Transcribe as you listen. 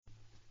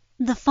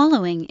The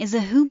following is a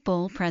Hoop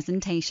Ball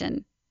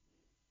presentation.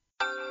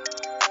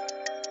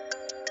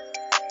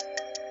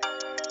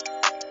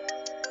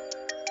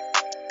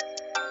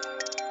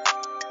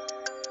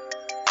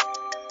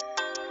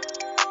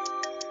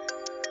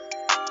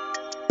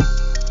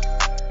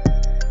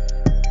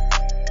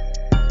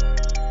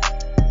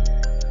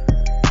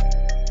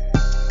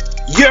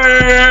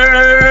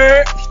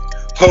 Yeah!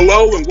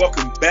 Hello and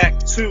welcome back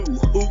to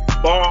Hoop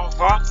Ball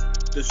Hawks,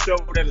 the show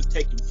that is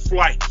taking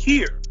flight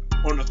here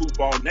on the Hoop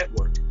Ball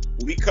Network,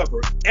 where we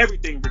cover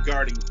everything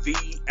regarding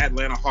the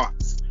Atlanta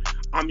Hawks.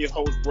 I'm your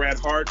host, Brad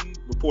Harden,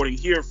 reporting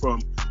here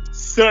from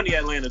sunny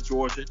Atlanta,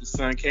 Georgia. The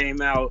sun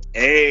came out,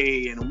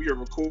 and we are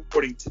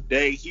recording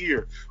today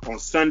here on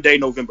Sunday,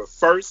 November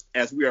 1st,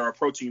 as we are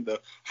approaching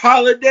the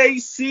holiday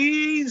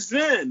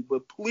season.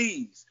 But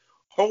please,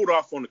 hold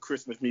off on the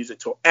Christmas music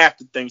till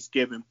after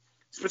Thanksgiving,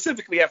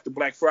 specifically after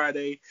Black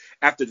Friday,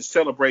 after the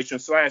celebration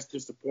 /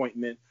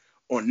 disappointment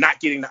on not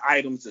getting the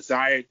items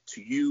desired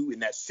to you in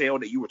that sale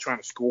that you were trying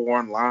to score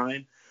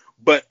online.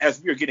 But as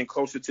we are getting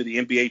closer to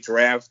the NBA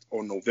draft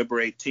on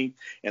November 18th,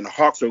 and the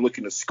Hawks are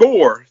looking to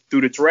score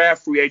through the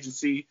draft, free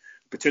agency,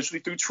 potentially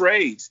through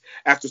trades,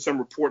 after some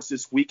reports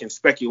this week and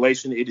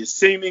speculation, it is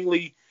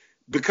seemingly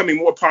becoming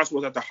more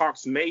possible that the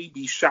Hawks may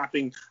be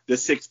shopping the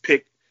sixth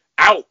pick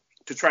out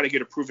to try to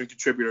get a proven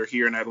contributor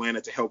here in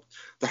Atlanta to help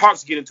the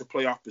Hawks get into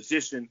playoff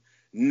position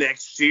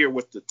next year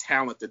with the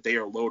talent that they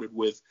are loaded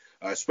with,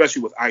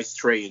 especially with Ice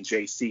Trey and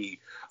JC.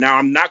 Now,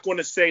 I'm not going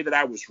to say that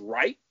I was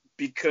right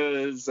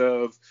because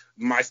of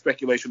my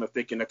speculation of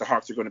thinking that the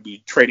Hawks are going to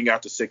be trading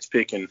out the sixth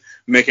pick and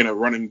making a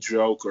running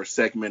joke or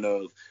segment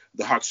of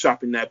the Hawks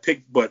shopping that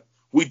pick. But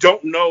we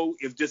don't know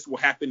if this will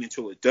happen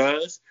until it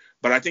does.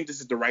 But I think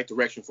this is the right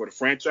direction for the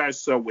franchise.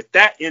 So with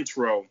that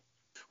intro,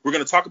 we're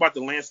going to talk about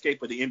the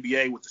landscape of the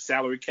NBA with the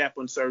salary cap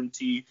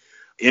uncertainty,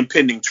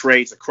 impending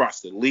trades across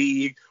the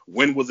league,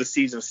 when will the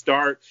season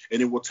start,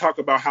 and then we'll talk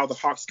about how the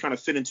Hawks kind of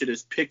fit into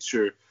this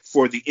picture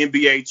for the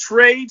NBA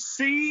trade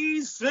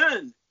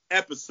season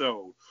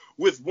episode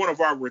with one of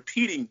our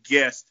repeating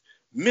guests,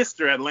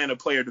 Mr. Atlanta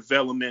Player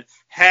Development,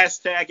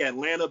 hashtag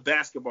Atlanta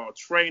Basketball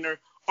Trainer,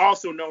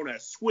 also known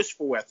as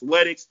Swishful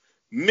Athletics,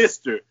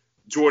 Mr.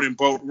 Jordan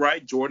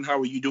Boatwright. Jordan, how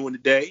are you doing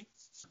today?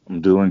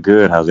 I'm doing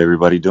good. How's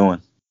everybody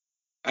doing?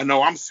 I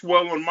know I'm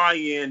swell on my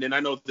end, and I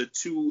know the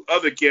two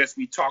other guests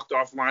we talked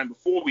offline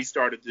before we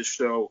started this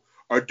show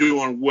are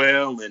doing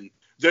well, and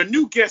they're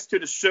new guests to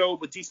the show,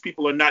 but these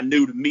people are not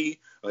new to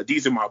me.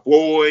 These are my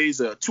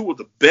boys, two of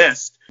the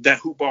best that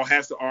Hoop Ball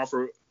has to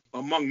offer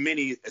among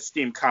many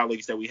esteemed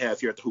colleagues that we have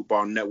here at the Hoop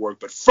Ball Network.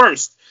 But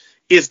first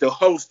is the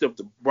host of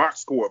the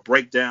Box Score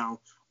Breakdown,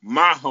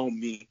 my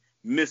homie,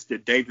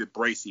 Mr. David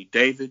Bracey.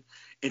 David,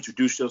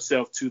 introduce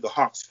yourself to the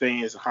Hawks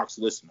fans and Hawks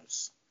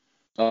listeners.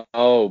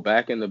 Oh,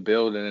 back in the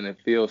building, and it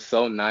feels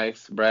so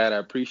nice. Brad, I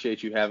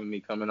appreciate you having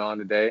me coming on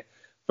today.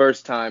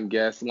 First-time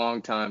guest,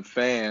 long-time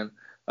fan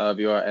of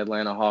your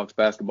Atlanta Hawks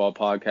basketball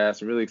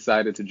podcast. I'm really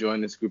excited to join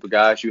this group of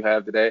guys you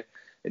have today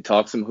and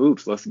talk some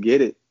hoops. Let's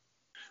get it.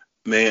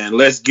 Man,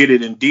 let's get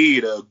it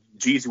indeed.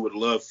 Jeezy would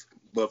love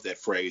that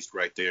phrase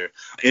right there.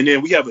 And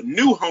then we have a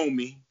new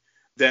homie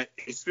that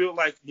it feels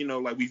like,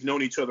 like we've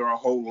known each other our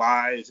whole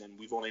lives, and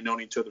we've only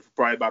known each other for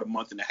probably about a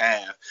month and a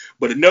half.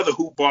 But another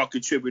hoop ball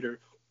contributor,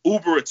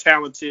 uber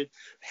talented,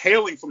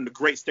 hailing from the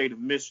great state of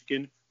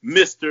Michigan,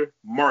 Mr.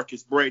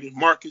 Marcus Braden.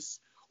 Marcus,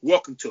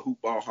 welcome to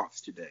Hoop Ball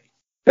Hawks today.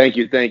 Thank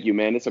you,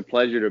 man. It's a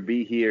pleasure to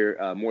be here,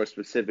 more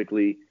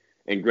specifically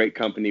in great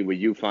company with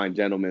you fine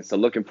gentlemen. So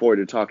looking forward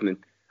to talking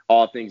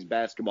all things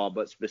basketball,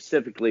 but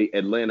specifically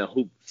Atlanta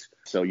hoops.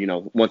 So,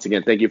 once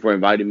again, thank you for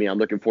inviting me. I'm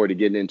looking forward to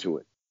getting into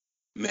it.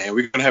 Man,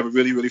 we're going to have a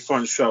really, really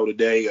fun show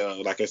today.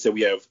 Like I said,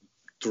 we have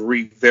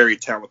three very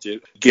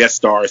talented guest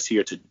stars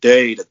here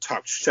today to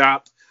talk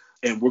shop.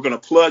 And we're going to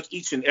plug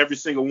each and every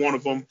single one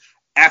of them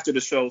after the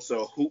show.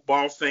 So Hoop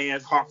Ball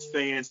fans, Hawks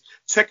fans,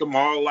 check them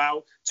all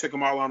out. Check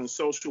them all out on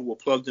social. We'll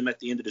plug them at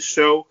the end of the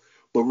show.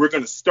 But we're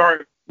going to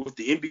start with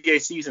the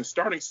NBA season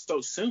starting so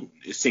soon.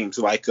 It seems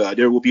like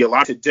there will be a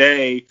lot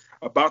today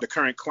about the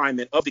current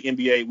climate of the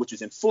NBA, which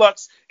is in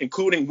flux,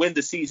 including when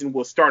the season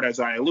will start, as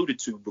I alluded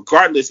to.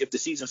 Regardless if the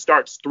season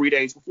starts 3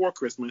 days before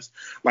Christmas,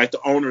 like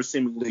the owners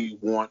seemingly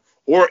want,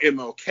 or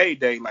MLK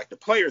Day, like the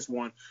players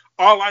want,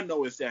 all I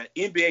know is that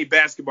NBA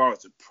basketball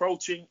is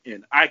approaching,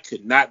 and I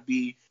could not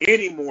be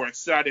any more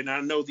excited. And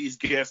I know these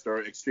guests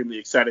are extremely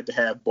excited to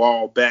have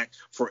ball back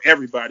for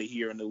everybody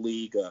here in the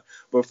league.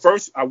 But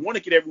first, I want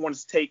to get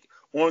everyone's take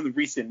on the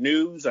recent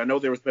news. I know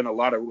there has been a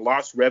lot of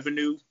lost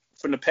revenue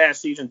from the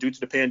past season due to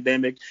the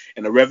pandemic,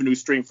 and the revenue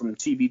stream from the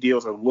TV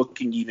deals are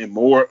looking even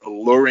more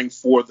alluring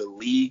for the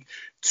league,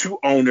 to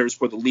owners,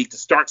 for the league to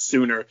start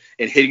sooner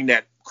and hitting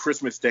that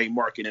Christmas Day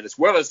market, and as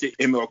well as the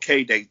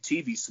MLK Day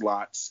TV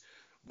slots.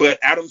 But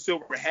Adam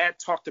Silver had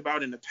talked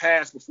about in the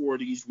past, before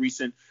these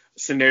recent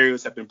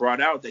scenarios have been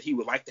brought out, that he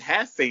would like to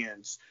have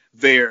fans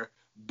there,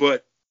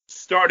 but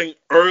starting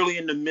early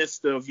in the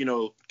midst of,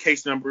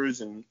 case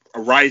numbers and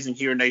arising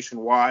here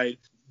nationwide,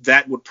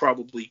 that would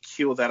probably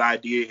kill that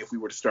idea if we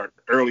were to start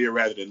earlier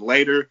rather than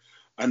later.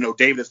 I know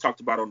David has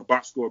talked about on the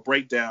box score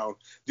breakdown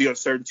the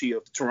uncertainty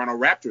of the Toronto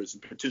Raptors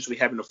and potentially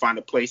having to find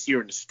a place here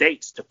in the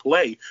States to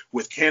play,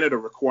 with Canada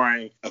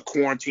requiring a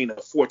quarantine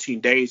of 14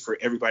 days for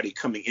everybody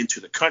coming into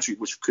the country,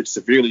 which could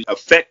severely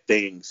affect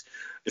things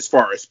as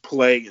far as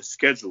play and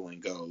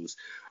scheduling goes.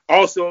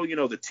 Also,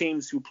 the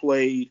teams who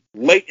played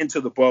late into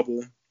the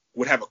bubble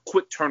would have a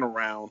quick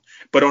turnaround.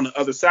 But on the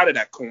other side of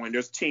that coin,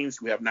 there's teams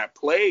who have not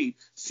played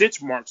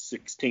since March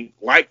 16th,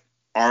 like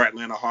our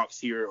Atlanta Hawks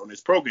here on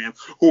this program,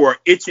 who are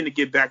itching to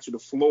get back to the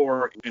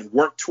floor and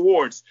work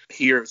towards,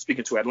 here,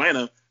 speaking to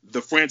Atlanta,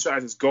 the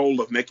franchise's goal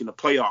of making the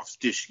playoffs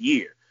this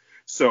year.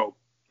 So,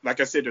 like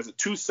I said, there's a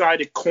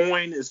two-sided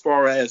coin as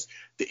far as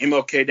the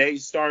MLK Day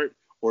start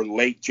or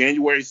late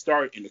January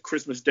start and the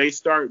Christmas Day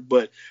start.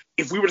 But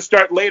if we were to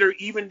start later,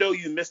 even though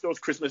you miss those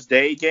Christmas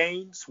Day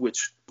games,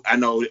 which I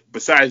know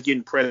besides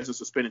getting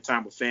presents or spending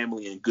time with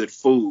family and good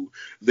food,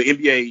 the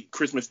NBA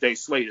Christmas Day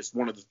slate is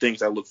one of the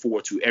things I look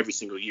forward to every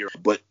single year.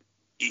 But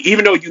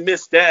even though you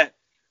miss that,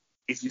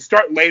 if you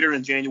start later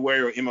in January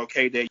or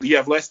MLK Day, you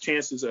have less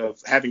chances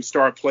of having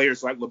star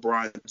players like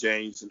LeBron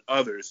James and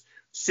others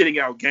sitting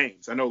out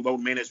games. I know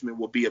load management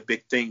will be a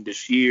big thing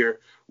this year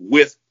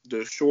with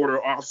the shorter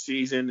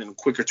offseason and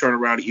quicker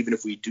turnaround, even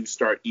if we do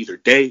start either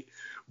date.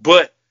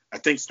 But I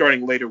think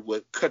starting later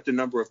would cut the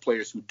number of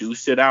players who do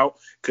sit out,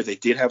 because they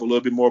did have a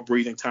little bit more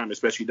breathing time,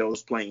 especially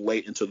those playing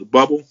late into the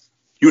bubble.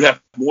 You'd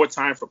have more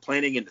time for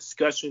planning and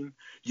discussion.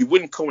 You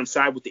wouldn't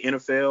coincide with the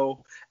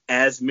NFL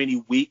as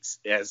many weeks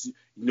as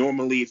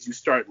normally. If you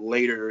start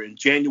later in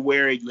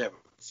January, you have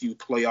a few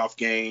playoff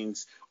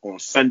games on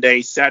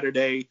Sunday,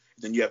 Saturday.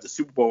 Then you have the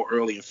Super Bowl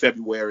early in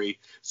February.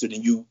 So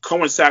then you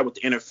coincide with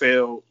the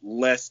NFL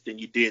less than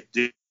you did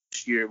this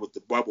year with the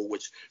bubble,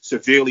 which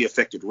severely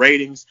affected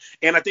ratings.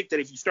 And I think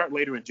that if you start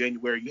later in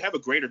January, you have a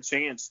greater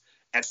chance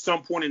at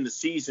some point in the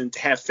season to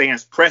have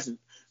fans present.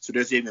 So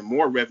there's even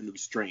more revenue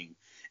stream.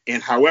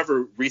 And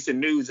however, recent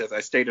news, as I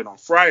stated on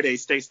Friday,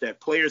 states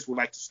that players would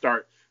like to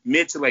start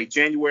mid to late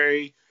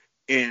January,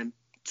 and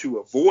to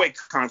avoid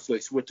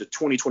conflicts with the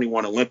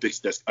 2021 Olympics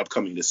that's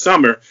upcoming this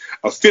summer,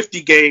 a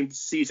 50-game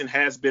season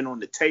has been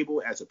on the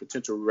table as a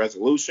potential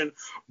resolution,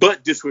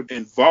 but this would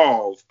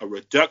involve a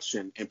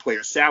reduction in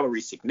player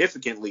salary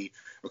significantly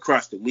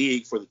across the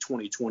league for the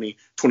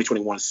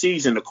 2020-2021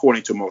 season,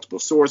 according to multiple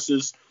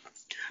sources.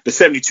 The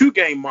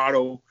 72-game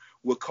model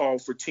would call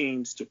for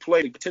teams to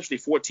play potentially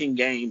 14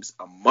 games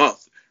a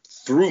month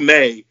through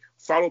May,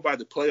 followed by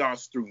the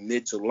playoffs through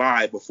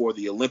mid-July before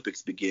the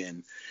Olympics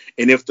begin.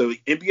 And if the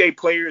NBA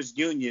Players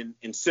Union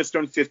insists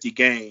on 50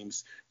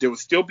 games, there will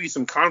still be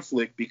some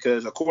conflict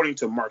because, according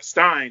to Mark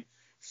Stein,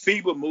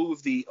 FIBA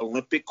moved the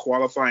Olympic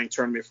qualifying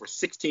tournament for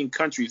 16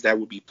 countries that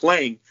would be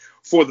playing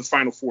for the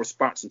Final Four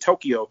spots in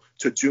Tokyo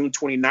to June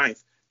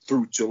 29th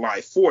through July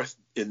 4th.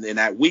 And then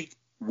that week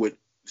would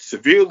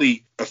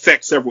severely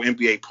affect several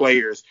NBA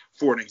players.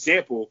 For an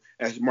example,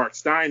 as Mark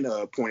Stein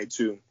pointed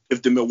to,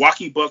 if the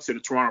Milwaukee Bucks and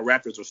the Toronto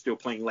Raptors are still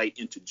playing late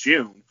into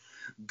June,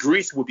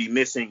 Greece will be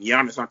missing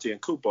Giannis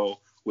Antetokounmpo,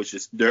 which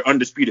is their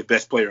undisputed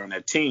best player on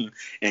that team,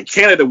 and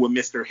Canada will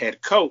miss their head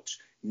coach,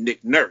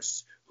 Nick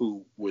Nurse,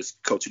 who was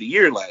coach of the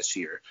year last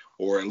year,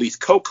 or at least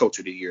co-coach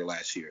of the year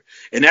last year.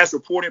 And as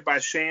reported by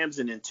Shams,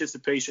 in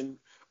anticipation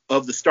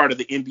of the start of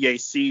the NBA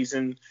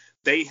season,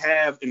 they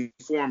have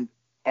informed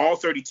all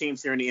 30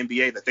 teams here in the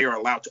NBA that they are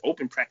allowed to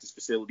open practice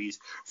facilities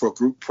for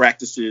group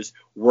practices,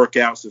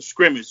 workouts, and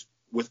scrimmage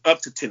with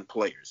up to 10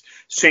 players.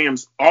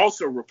 Shams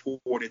also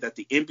reported that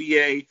the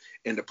NBA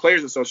and the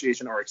Players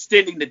Association are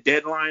extending the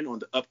deadline on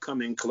the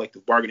upcoming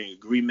collective bargaining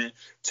agreement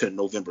to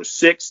November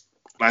 6th.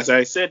 As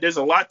I said, there's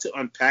a lot to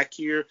unpack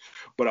here,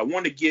 but I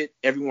want to get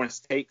everyone's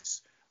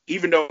takes,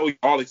 even though we're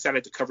all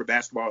excited to cover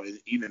basketball, and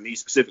even me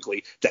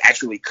specifically, to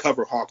actually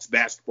cover Hawks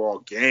basketball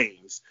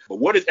games. But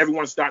what is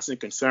everyone's thoughts and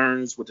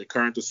concerns with the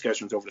current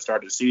discussions over the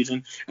start of the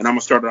season? And I'm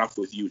going to start it off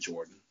with you,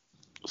 Jordan.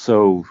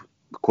 So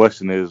the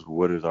question is,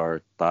 what is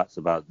our thoughts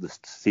about the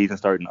season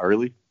starting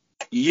early?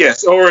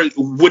 Yes, or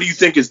what do you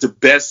think is the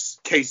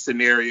best case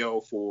scenario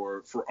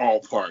for all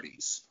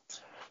parties?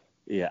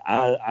 Yeah,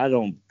 I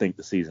don't think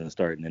the season is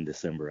starting in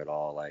December at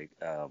all. Like,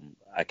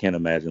 I can't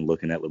imagine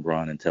looking at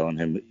LeBron and telling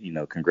him,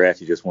 congrats,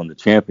 you just won the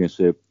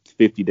championship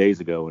 50 days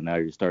ago, and now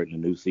you're starting a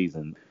new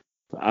season.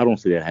 So I don't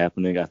see that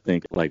happening. I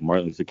think like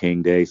Martin Luther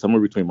King Day,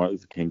 somewhere between Martin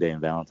Luther King Day and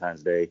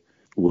Valentine's Day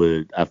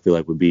would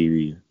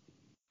be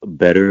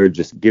better.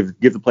 Just give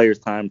the players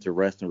time to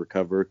rest and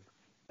recover.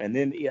 And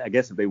then, I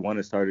guess if they want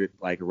to start it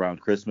like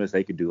around Christmas,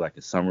 they could do like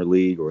a summer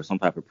league or some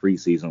type of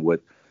preseason with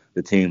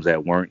the teams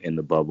that weren't in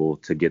the bubble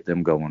to get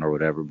them going or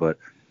whatever. But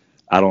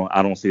I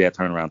don't see that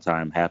turnaround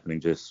time happening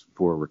just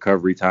for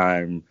recovery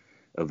time,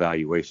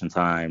 evaluation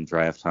time,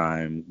 draft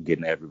time,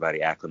 getting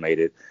everybody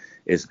acclimated.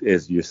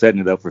 Is you're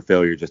setting it up for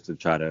failure just to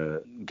try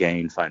to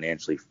gain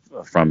financially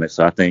from it.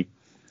 So I think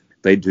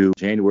they do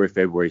January,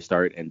 February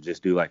start and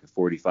just do like a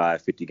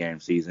 45, 50 game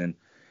season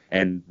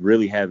and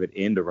really have it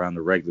end around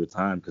the regular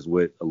time, because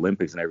with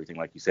Olympics and everything,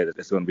 like you said,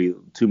 it's going to be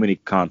too many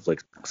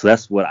conflicts. So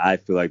that's what I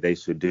feel like they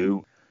should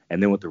do.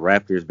 And then with the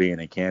Raptors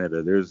being in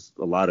Canada, there's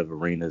a lot of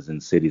arenas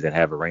and cities that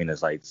have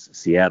arenas like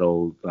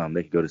Seattle.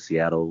 They could go to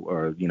Seattle,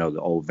 or the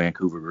old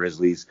Vancouver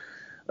Grizzlies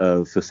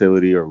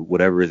facility, or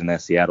whatever is in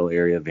that Seattle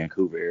area,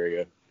 Vancouver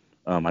area.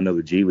 I know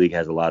the G League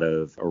has a lot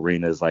of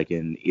arenas like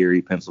in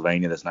Erie,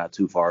 Pennsylvania, that's not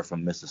too far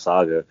from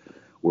Mississauga,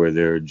 where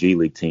their G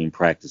League team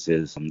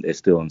practices. It's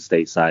still in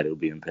stateside. It'll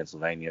be in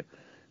Pennsylvania.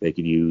 They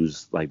could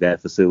use like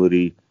that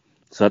facility.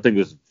 So I think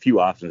there's a few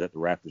options that the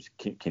Raptors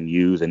can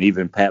use, and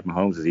even Pat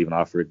Mahomes has even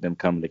offered them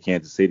coming to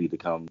Kansas City to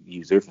come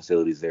use their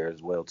facilities there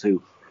as well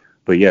too.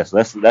 But yes,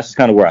 that's just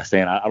kind of where I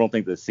stand. I don't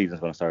think the season's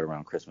going to start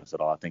around Christmas at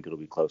all. I think it'll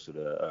be closer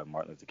to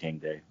Martin Luther King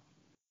Day.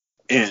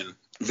 And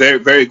very,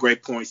 very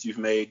great points you've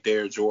made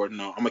there, Jordan.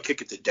 I'm going to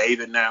kick it to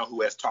David now,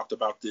 who has talked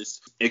about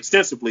this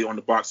extensively on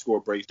the Box Score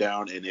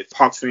Breakdown. And if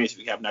Hawks fans, if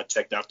you have not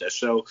checked out that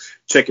show,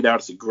 check it out.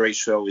 It's a great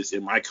show. It's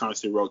in my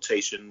constant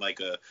rotation, like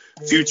a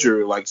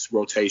future likes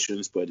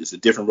rotations, but it's a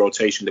different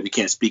rotation that we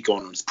can't speak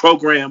on this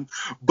program.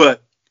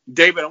 But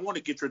David, I want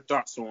to get your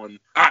thoughts on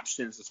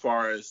options as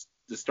far as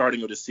the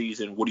starting of the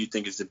season. What do you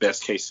think is the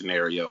best case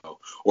scenario,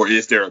 or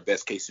is there a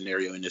best case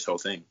scenario in this whole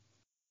thing?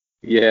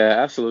 Yeah,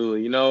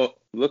 absolutely.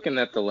 Looking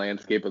at the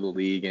landscape of the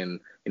league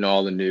and,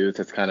 all the news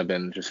that's kind of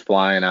been just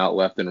flying out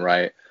left and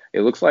right,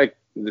 it looks like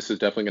this is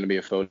definitely going to be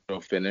a photo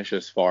finish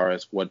as far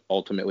as what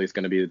ultimately is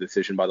going to be the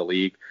decision by the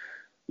league.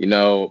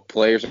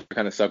 Players are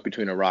kind of stuck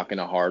between a rock and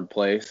a hard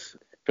place.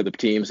 For the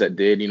teams that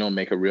did,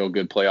 make a real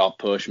good playoff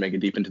push, make it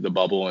deep into the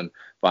bubble and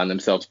find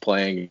themselves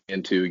playing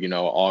into,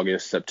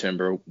 August,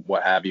 September,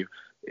 what have you.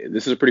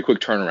 This is a pretty quick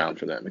turnaround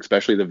for them,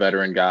 especially the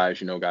veteran guys,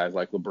 guys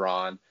like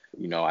LeBron.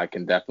 I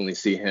can definitely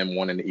see him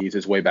wanting to ease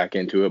his way back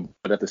into it.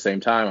 But at the same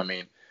time,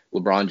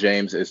 LeBron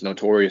James is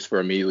notorious for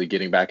immediately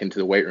getting back into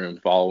the weight room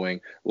following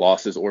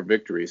losses or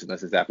victories. And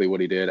that's exactly what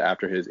he did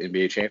after his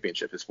NBA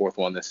championship, his fourth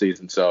one this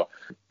season. So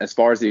as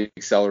far as the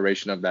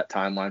acceleration of that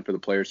timeline for the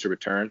players to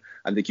return,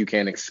 I think you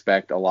can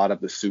expect a lot of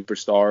the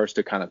superstars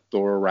to kind of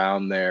throw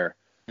around their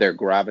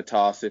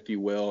gravitas, if you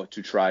will,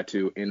 to try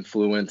to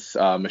influence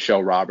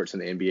Michelle Roberts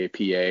and the NBA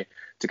PA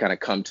to kind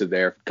of come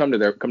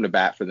to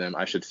bat for them,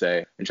 I should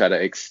say, and try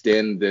to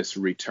extend this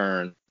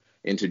return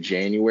into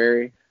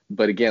January.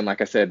 But again,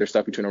 like I said, they're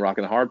stuck between a rock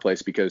and a hard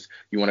place because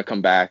you want to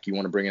come back, you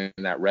want to bring in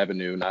that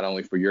revenue, not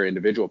only for your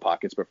individual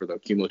pockets, but for the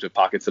cumulative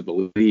pockets of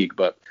the league.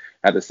 But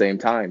at the same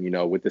time,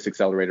 with this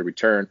accelerated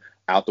return,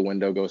 out the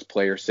window goes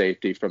player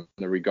safety from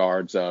the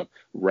regards of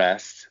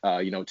rest.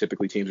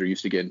 Typically teams are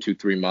used to getting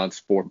 2-3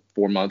 months, 4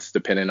 months,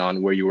 depending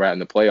on where you were at in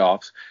the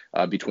playoffs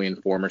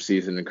between former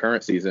season and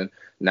current season.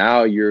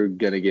 Now you're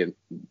going to get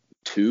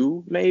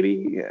 2,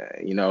 maybe.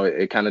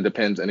 It kind of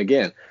depends. And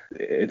again,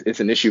 it's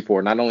an issue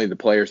for not only the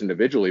players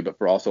individually, but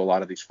for also a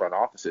lot of these front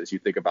offices. You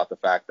think about the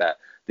fact that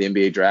the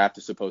NBA draft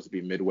is supposed to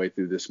be midway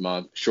through this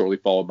month, shortly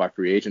followed by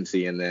free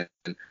agency, and then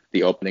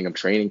the opening of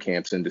training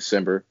camps in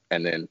December,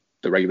 and then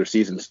the regular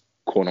season's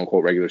quote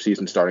unquote regular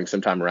season starting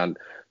sometime around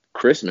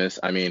Christmas.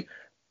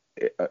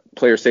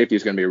 Player safety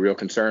is going to be a real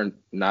concern,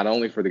 not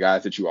only for the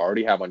guys that you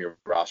already have on your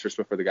rosters,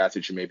 but for the guys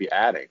that you may be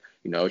adding.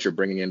 As you're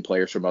bringing in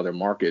players from other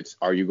markets,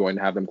 are you going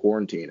to have them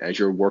quarantined? As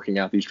you're working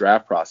out these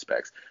draft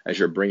prospects, as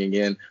you're bringing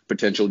in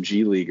potential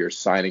G Leaguers,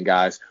 signing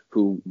guys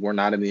who were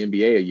not in the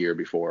NBA a year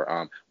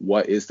before,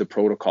 what is the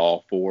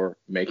protocol for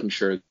making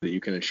sure that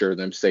you can ensure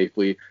them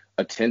safely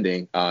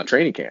attending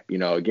training camp?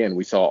 Again,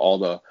 we saw all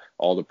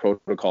the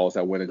protocols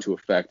that went into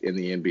effect in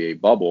the NBA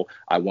bubble.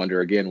 I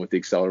wonder, again, with the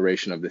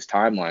acceleration of this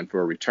timeline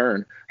for a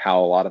return, how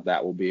a lot of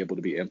that will be able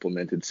to be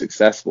implemented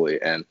successfully.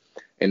 And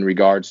in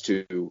regards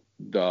to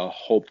the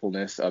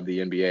hopefulness of the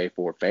NBA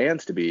for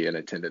fans to be in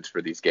attendance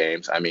for these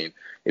games,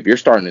 if you're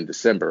starting in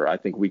December, I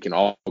think we can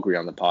all agree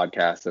on the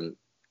podcast and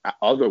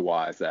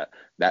otherwise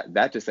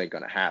that just ain't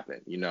going to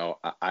happen.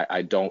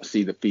 I don't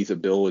see the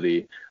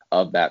feasibility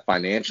of that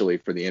financially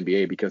for the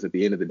NBA, because at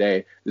the end of the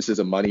day, this is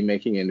a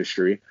money-making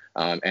industry,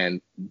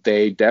 and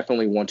they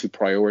definitely want to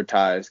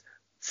prioritize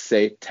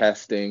safe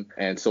testing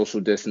and social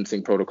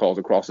distancing protocols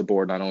across the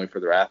board, not only for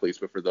their athletes,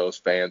 but for those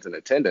fans in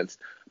attendance.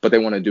 But they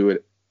want to do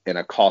it in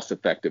a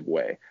cost-effective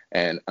way.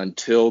 And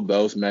until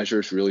those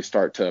measures really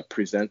start to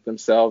present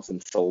themselves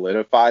and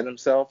solidify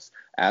themselves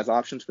as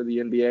options for the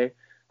NBA,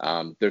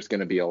 there's going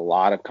to be a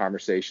lot of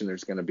conversation.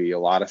 There's going to be a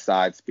lot of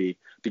side speak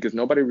because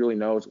nobody really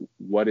knows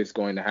what is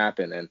going to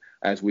happen. And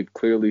as we've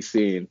clearly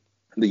seen,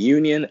 the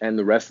union and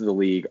the rest of the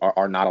league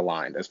are not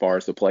aligned as far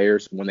as the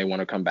players when they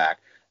want to come back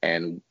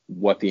and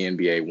what the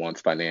NBA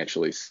wants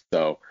financially.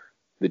 So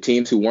the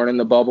teams who weren't in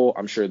the bubble,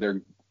 I'm sure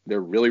they're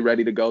really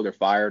ready to go. They're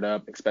fired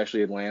up,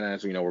 especially Atlanta,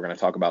 as we know we're going to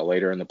talk about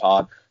later in the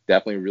pod.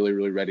 Definitely really,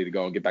 really ready to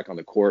go and get back on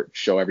the court,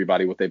 show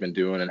everybody what they've been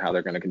doing and how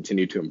they're going to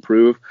continue to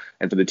improve.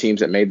 And for the teams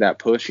that made that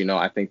push,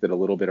 I think that a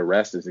little bit of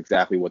rest is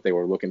exactly what they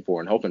were looking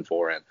for and hoping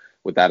for. And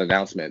with that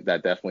announcement,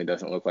 that definitely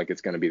doesn't look like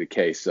it's going to be the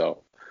case.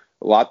 So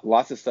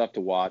lots of stuff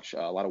to watch,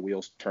 a lot of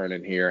wheels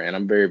turning here. And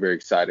I'm very, very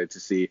excited to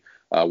see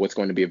what's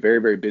going to be a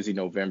very, very busy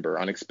November,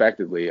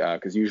 unexpectedly,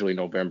 because usually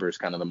November is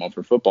kind of the month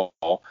for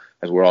football,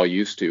 as we're all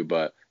used to.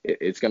 But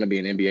it's going to be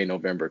an NBA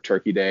November,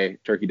 Turkey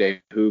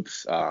Day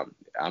hoops.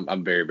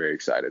 I'm very, very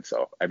excited.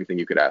 So everything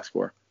you could ask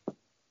for.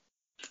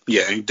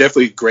 Yeah, and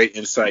definitely great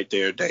insight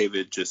there,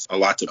 David. Just a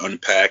lot to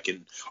unpack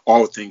and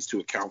all the things to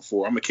account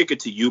for. I'm going to kick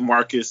it to you,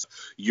 Marcus.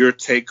 Your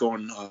take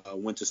on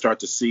when to start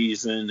the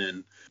season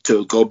and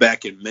to go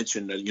back and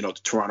mention, the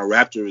Toronto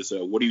Raptors.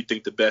 What do you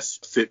think the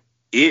best fit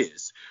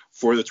is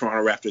for the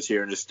Toronto Raptors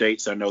here in the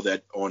States? I know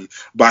that on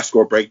Box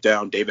Score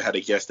Breakdown, David had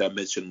a guest that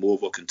mentioned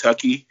Louisville,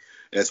 Kentucky,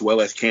 as well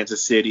as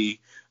Kansas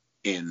City.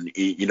 And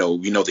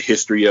the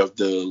history of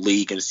the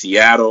league in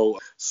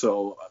Seattle.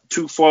 So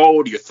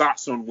twofold, your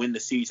thoughts on when the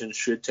season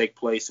should take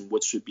place and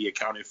what should be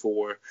accounted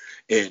for,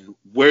 and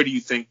where do you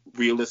think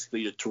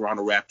realistically the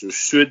Toronto Raptors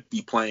should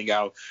be playing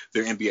out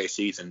their NBA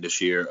season this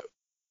year?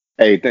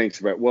 Hey, thanks,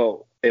 Brett.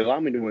 Well, allow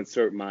me to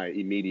insert my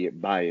immediate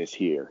bias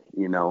here.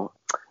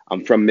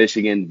 I'm from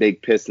Michigan,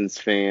 big Pistons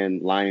fan,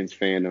 Lions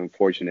fan,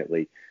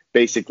 unfortunately.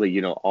 Basically,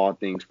 all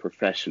things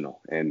professional.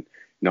 And,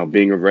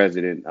 being a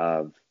resident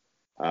of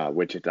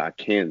Wichita,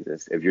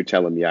 Kansas, if you're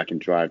telling me I can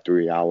drive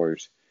 3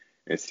 hours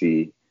and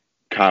see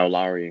Kyle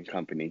Lowry and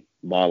company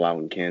ball out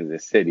in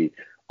Kansas City,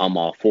 I'm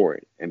all for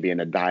it. And being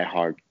a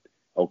diehard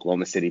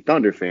Oklahoma City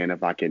Thunder fan,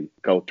 if I can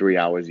go 3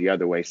 hours the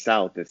other way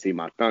south and see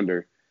my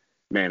Thunder,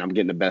 man, I'm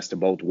getting the best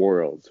of both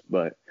worlds.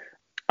 But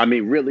I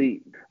mean,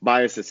 really,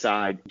 bias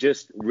aside,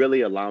 just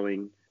really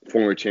allowing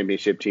former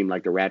championship team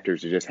like the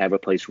Raptors to just have a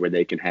place where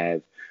they can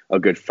have a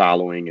good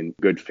following and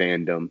good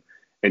fandom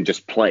and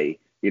just play.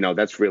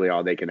 That's really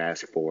all they can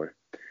ask for.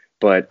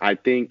 But I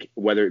think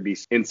whether it be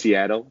in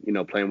Seattle,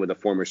 playing with the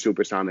former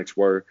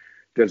Supersonics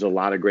there's a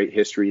lot of great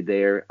history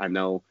there. I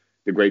know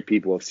the great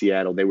people of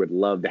Seattle, they would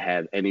love to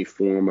have any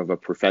form of a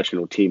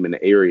professional team in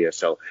the area.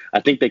 So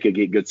I think they could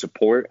get good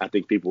support. I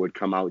think people would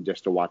come out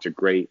just to watch a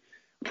great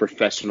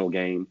professional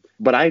game.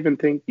 But I even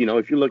think,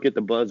 if you look at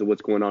the buzz of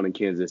what's going on in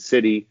Kansas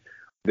City,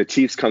 the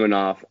Chiefs coming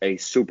off a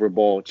Super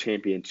Bowl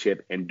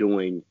championship and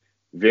doing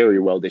very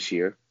well this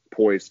year,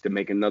 poised to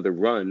make another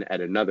run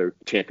at another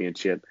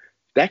championship,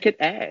 that could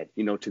add,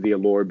 to the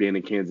allure being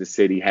in Kansas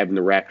City, having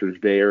the Raptors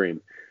there.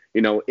 And,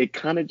 it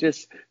kind of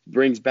just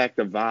brings back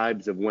the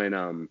vibes of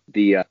when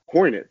the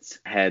Hornets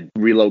had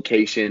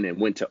relocation and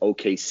went to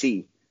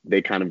OKC.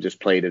 They kind of just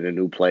played at a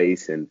new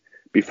place. And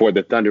before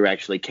the Thunder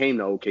actually came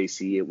to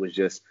OKC, it was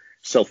just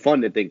so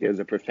fun to think there's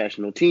a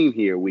professional team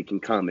here we can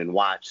come and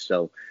watch.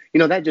 So,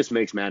 that just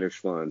makes matters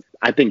fun.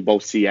 I think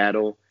both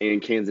Seattle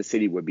and Kansas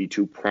City would be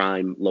two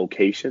prime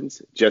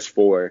locations just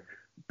for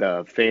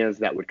the fans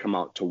that would come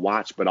out to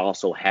watch, but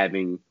also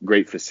having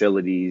great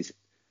facilities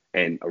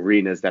and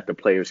arenas that the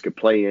players could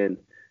play in.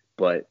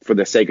 But for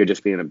the sake of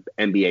just being an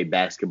NBA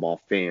basketball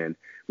fan,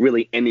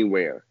 really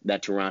anywhere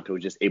that Toronto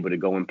is just able to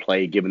go and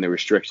play, given the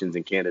restrictions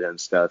in Canada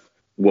and stuff,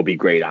 will be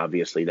great.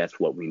 Obviously, that's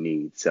what we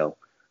need. So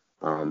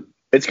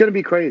it's going to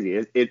be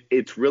crazy.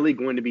 It's really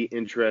going to be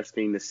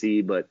interesting to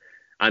see. But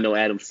I know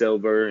Adam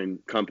Silver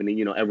and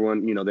company,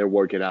 everyone, they're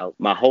working out.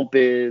 My hope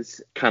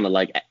is kind of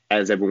like,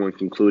 as everyone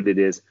concluded,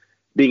 is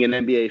being an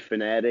NBA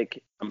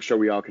fanatic. I'm sure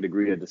we all could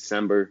agree a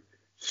December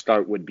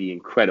start would be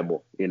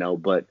incredible,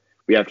 but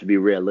we have to be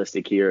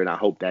realistic here. And I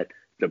hope that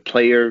the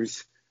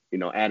players,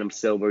 Adam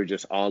Silver,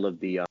 just all of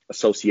the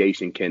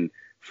association can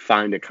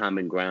find a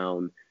common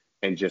ground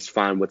and just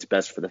find what's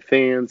best for the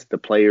fans, the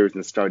players,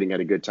 and starting at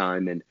a good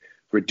time and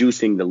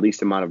reducing the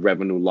least amount of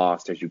revenue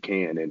lost as you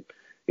can. And,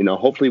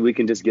 hopefully we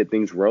can just get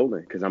things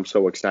rolling because I'm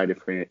so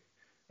excited for it.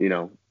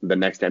 The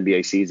next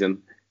NBA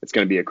season. It's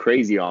going to be a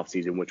crazy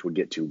offseason, which we'll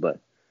get to. But,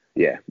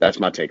 yeah, that's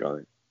my take on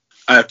it.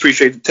 I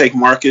appreciate the take,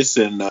 Marcus,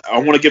 and I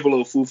want to give a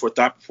little food for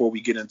thought before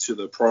we get into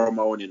the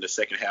promo and in the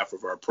second half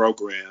of our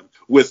program.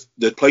 With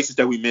the places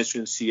that we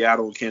mentioned,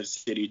 Seattle and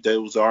Kansas City,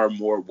 those are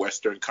more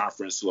Western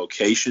Conference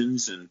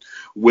locations, and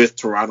with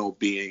Toronto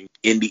being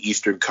in the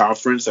Eastern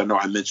Conference, I know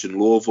I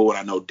mentioned Louisville, and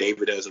I know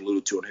David has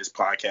alluded to on his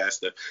podcast,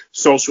 the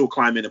social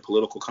climate and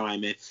political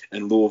climate,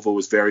 and Louisville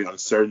is very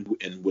uncertain,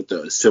 and with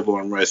the civil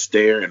unrest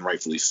there, and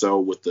rightfully so,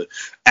 with the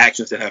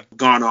actions that have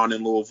gone on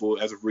in Louisville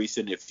as of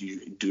recent. If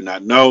you do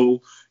not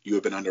know, you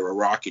have been under a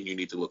rock and you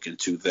need to look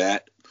into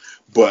that.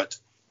 But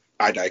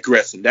I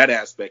digress in that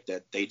aspect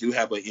that they do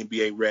have an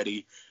NBA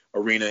ready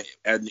arena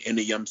in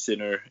the Yum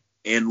Center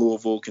in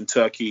Louisville,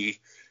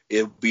 Kentucky.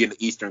 It would be in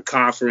the Eastern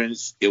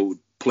Conference. It would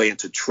play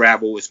into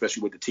travel,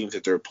 especially with the teams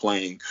that they're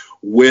playing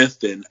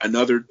with. And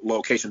another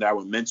location that I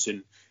would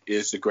mention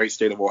is the great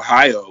state of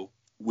Ohio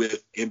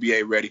with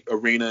NBA ready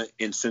arena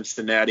in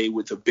Cincinnati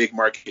with a big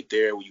market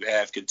there where you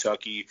have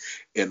Kentucky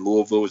and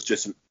Louisville is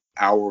just an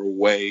hour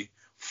away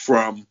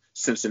from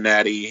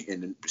Cincinnati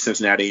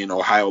and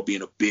Ohio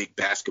being a big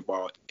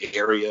basketball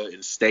area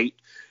and state.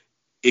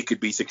 It could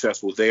be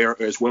successful there,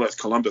 as well as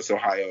Columbus,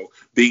 Ohio,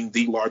 being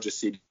the largest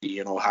city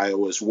in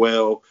Ohio as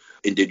well.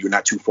 And then you're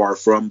not too far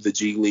from the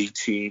G League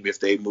team if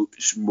they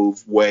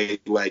move way,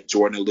 like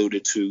Jordan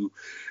alluded to.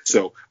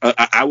 So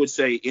I would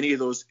say any of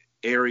those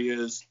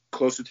areas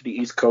closer to the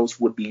East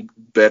Coast would be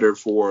better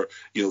for,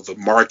 the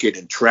market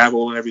and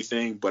travel and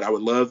everything. But I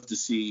would love to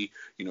see,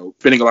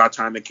 spending a lot of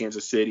time in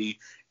Kansas City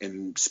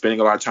and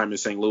spending a lot of time in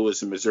St.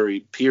 Louis and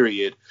Missouri,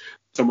 period.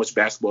 So much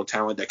basketball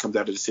talent that comes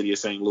out of the city of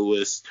St.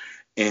 Louis.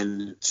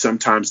 and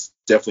sometimes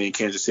definitely in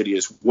Kansas City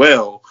as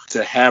well.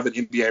 To have an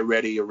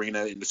NBA-ready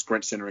arena in the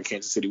Sprint Center in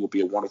Kansas City will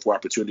be a wonderful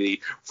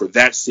opportunity for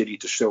that city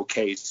to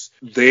showcase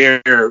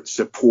their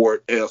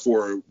support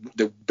for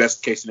the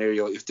best case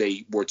scenario if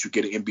they were to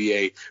get an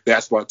NBA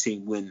basketball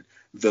team when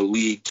the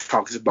league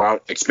talks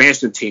about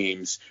expansion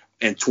teams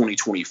in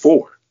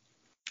 2024.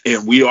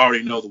 And we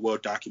already know the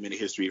well-documented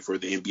history for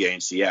the NBA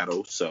in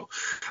Seattle. So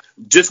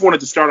just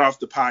wanted to start off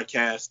the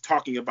podcast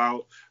talking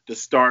about the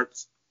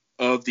start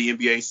of the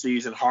NBA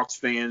season. Hawks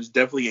fans,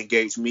 definitely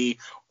engage me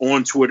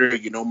on Twitter.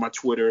 You know my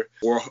Twitter,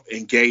 or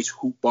engage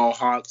Hoopball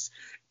Hawks,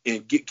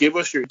 and give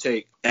us your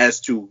take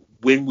as to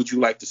when would you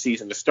like the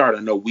season to start.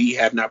 I know we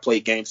have not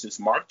played games since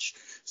March,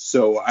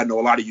 so I know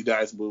a lot of you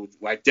guys would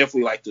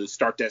definitely like to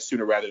start that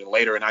sooner rather than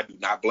later, and I do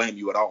not blame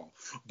you at all.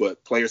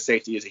 But player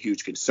safety is a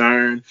huge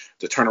concern.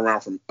 The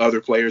turnaround from other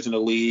players in the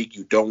league,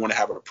 you don't want to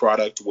have a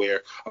product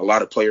where a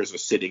lot of players are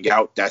sitting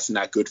out. That's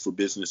not good for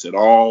business at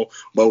all.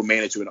 Load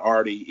management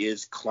already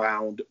is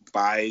clowned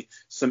by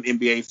some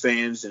NBA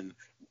fans, and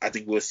I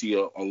think we'll see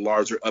a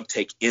larger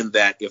uptake in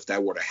that if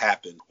that were to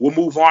happen. We'll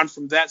move on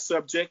from that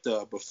subject.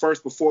 But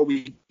first, before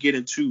we get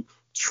into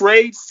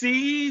trade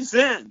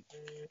season,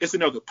 it's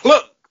another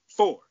plug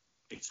for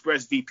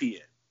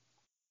ExpressVPN.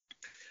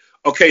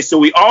 Okay, so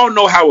we all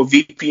know how a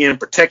VPN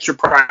protects your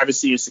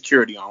privacy and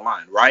security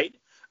online, right?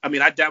 I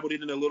mean, I dabbled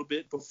in it a little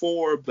bit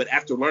before, but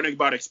after learning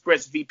about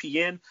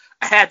ExpressVPN,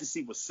 I had to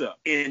see what's up.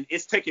 And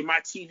it's taking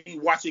my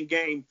TV watching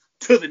game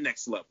to the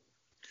next level.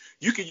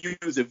 You can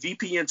use a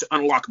VPN to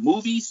unlock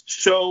movies,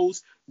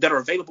 shows that are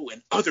available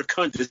in other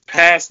countries. This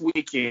past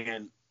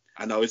weekend,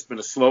 I know it's been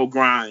a slow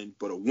grind,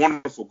 but a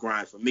wonderful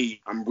grind for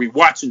me. I'm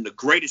rewatching the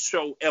greatest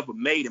show ever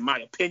made, in my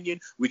opinion.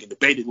 We can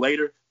debate it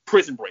later.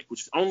 Prison Break,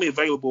 which is only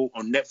available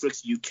on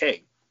Netflix UK.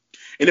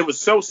 And it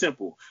was so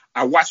simple.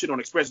 I watched it on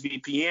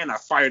ExpressVPN. I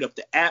fired up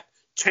the app,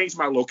 changed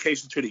my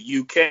location to the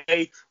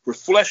UK,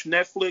 refreshed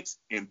Netflix,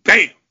 and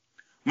bam,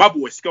 my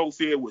boy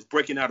Schofield was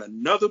breaking out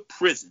another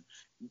prison.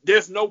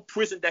 There's no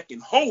prison that can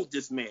hold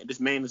this man.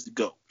 This man is the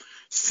GOAT.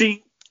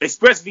 See,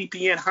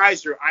 ExpressVPN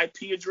hides your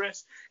IP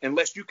address and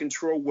lets you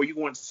control where you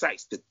want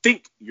sites to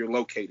think you're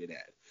located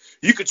at.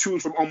 You could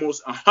choose from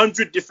almost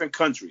 100 different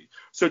countries.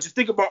 So just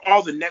think about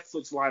all the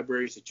Netflix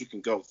libraries that you can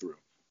go through.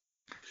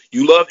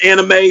 You love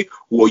anime?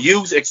 Well,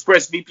 use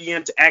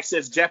ExpressVPN to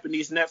access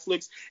Japanese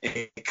Netflix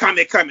and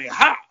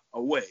Kamehameha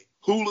away.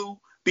 Hulu,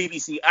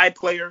 BBC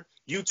iPlayer,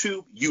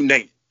 YouTube, you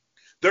name it.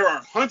 There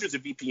are hundreds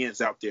of VPNs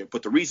out there,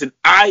 but the reason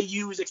I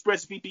use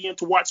ExpressVPN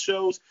to watch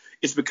shows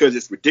is because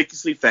it's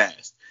ridiculously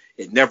fast.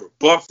 It never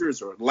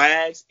buffers or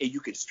lags, and you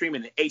can stream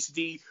it in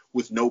HD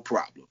with no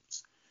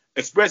problems.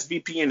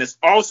 ExpressVPN is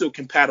also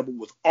compatible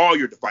with all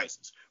your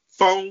devices,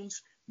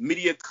 phones,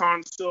 media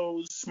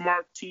consoles,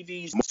 smart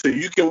TVs, so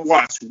you can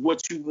watch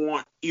what you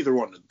want either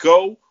on the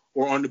go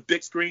or on the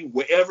big screen,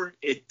 wherever.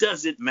 It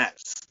doesn't matter.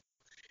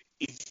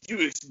 If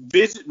you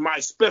visit my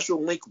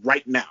special link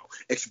right now,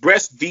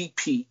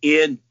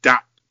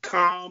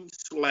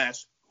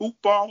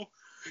 expressvpn.com/hoopball,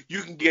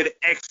 you can get an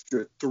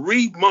extra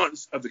 3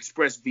 months of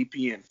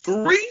ExpressVPN.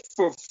 3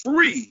 for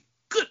free.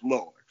 Good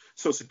Lord.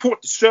 So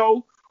support the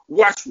show,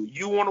 watch what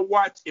you want to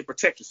watch, and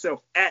protect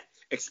yourself at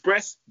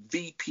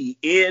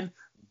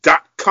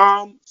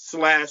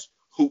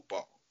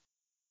expressvpn.com/hoopball.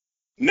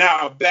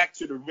 Now back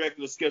to the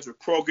regular scheduled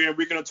program.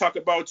 We're going to talk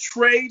about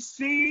trade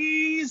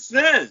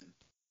season.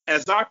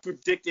 As I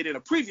predicted in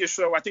a previous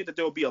show, I think that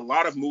there will be a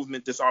lot of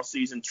movement this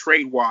offseason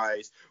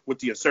trade-wise with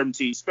the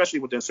uncertainty, especially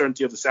with the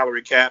uncertainty of the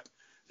salary cap,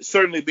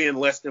 certainly being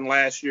less than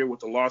last year with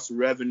the loss of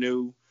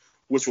revenue,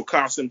 which will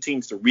cause some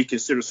teams to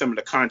reconsider some of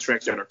the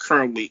contracts that are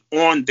currently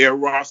on their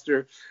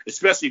roster,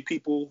 especially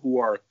people who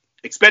are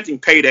expecting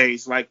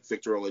paydays like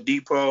Victor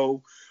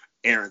Oladipo,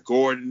 Aaron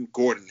Gordon,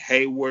 Gordon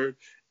Hayward,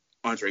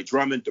 Andre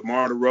Drummond,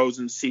 DeMar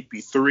DeRozan,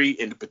 CP3,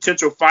 and the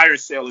potential fire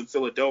sale in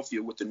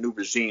Philadelphia with the new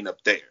regime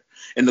up there.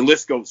 And the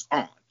list goes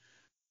on.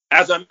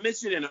 As I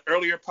mentioned in an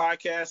earlier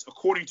podcast,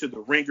 according to the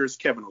Ringer's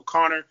Kevin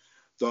O'Connor,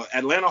 the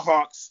Atlanta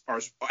Hawks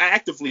are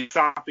actively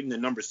shopping the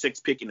number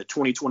 6 pick in the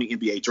 2020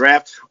 NBA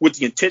draft with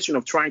the intention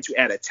of trying to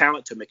add a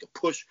talent to make a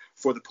push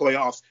for the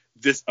playoffs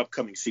this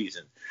upcoming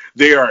season.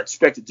 They are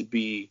expected to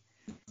be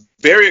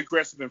very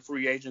aggressive in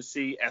free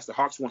agency as the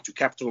Hawks want to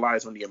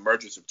capitalize on the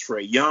emergence of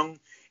Trae Young.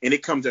 And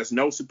it comes as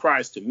no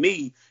surprise to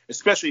me,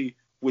 especially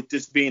with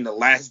this being the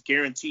last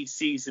guaranteed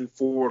season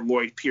for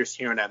Lloyd Pierce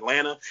here in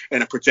Atlanta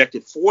and a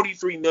projected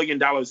 $43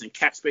 million in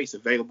cap space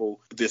available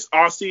this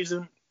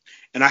offseason.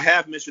 And I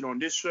have mentioned on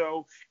this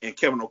show, and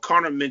Kevin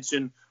O'Connor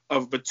mentioned,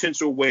 of a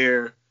potential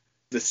where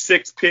the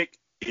 6th pick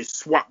is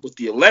swapped with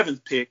the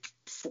 11th pick,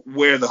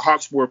 where the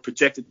Hawks were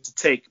projected to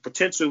take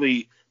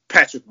potentially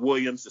Patrick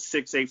Williams, the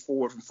 6'8"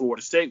 forward from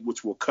Florida State,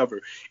 which we'll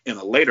cover in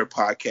a later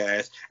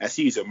podcast, as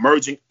he's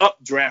emerging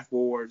up draft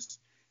boards,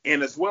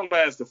 and as well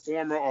as the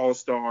former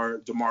All-Star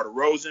DeMar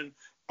DeRozan,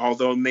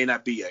 although it may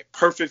not be a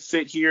perfect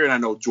fit here, and I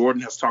know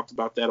Jordan has talked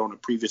about that on a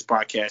previous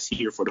podcast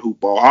here for the Hoop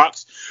Ball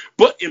Hawks.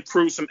 but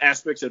improve some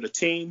aspects of the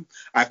team.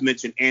 I've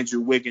mentioned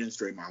Andrew Wiggins,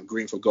 Draymond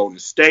Green for Golden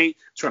State,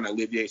 trying to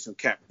alleviate some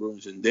cap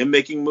rooms and then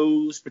making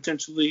moves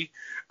potentially.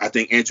 I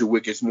think Andrew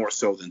Wiggins more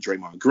so than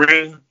Draymond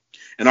Green.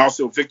 And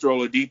also Victor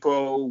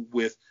Oladipo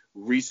with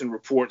recent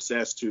reports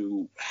as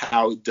to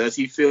how does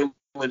he feel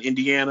in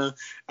Indiana.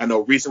 I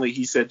know recently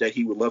he said that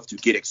he would love to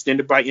get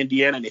extended by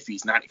Indiana, and if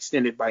he's not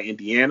extended by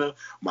Indiana,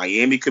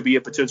 Miami could be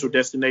a potential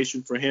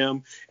destination for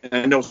him. And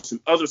I know some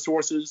other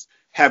sources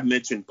have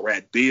mentioned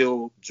Brad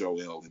Beal,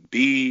 Joel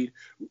Embiid.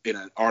 In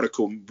an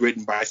article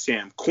written by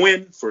Sam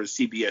Quinn for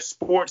CBS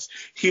Sports,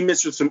 he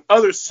mentioned some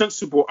other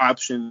sensible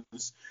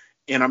options.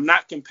 And I'm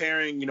not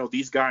comparing,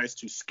 these guys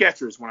to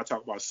Skechers when I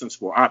talk about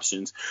sensible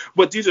options,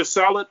 but these are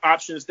solid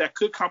options that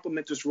could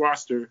complement this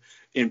roster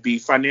and be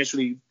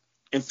financially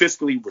and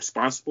fiscally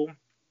responsible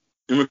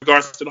in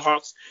regards to the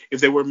Hawks if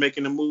they were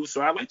making a move.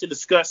 So I'd like to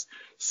discuss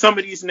some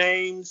of these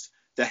names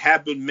that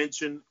have been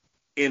mentioned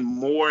and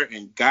more.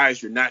 And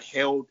guys, you're not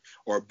held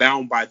or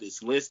bound by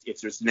this list.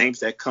 If there's names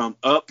that come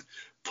up,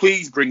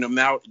 please bring them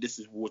out. This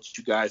is what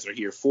you guys are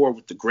here for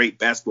with the great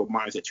basketball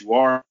minds that you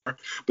are.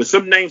 But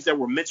some names that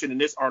were mentioned in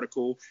this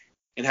article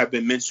and have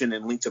been mentioned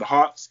and linked to the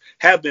Hawks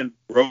have been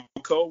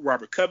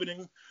Robert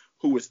Covington,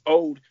 who is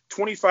owed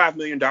 $25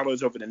 million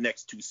over the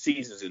next 2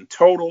 seasons in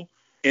total,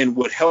 and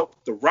would help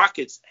the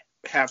Rockets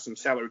have some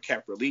salary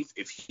cap relief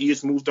if he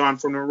is moved on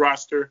from the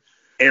roster.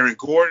 Aaron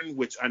Gordon,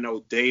 which I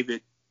know David,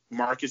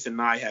 Marcus,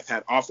 and I have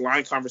had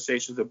offline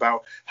conversations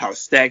about how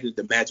stagnant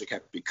the Magic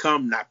have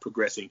become, not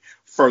progressing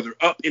further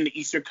up in the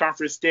Eastern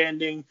Conference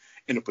standing,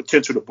 and the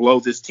potential to blow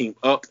this team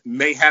up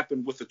may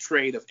happen with the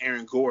trade of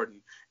Aaron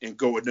Gordon and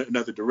go in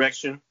another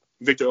direction.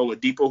 Victor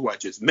Oladipo, who I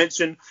just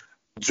mentioned.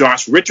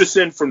 Josh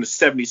Richardson from the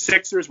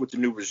 76ers with the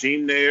new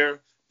regime there.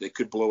 They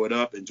could blow it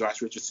up, and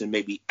Josh Richardson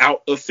may be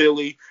out of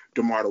Philly.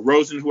 DeMar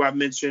DeRozan, who I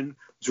mentioned.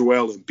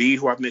 Joel Embiid,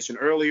 who I mentioned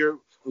earlier.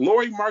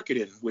 Lauri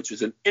Markkanen, which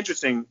is an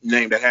interesting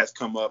name that has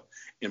come up,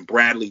 and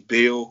Bradley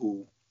Beal,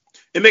 who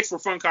it makes for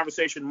fun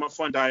conversation,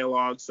 fun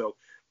dialogue. So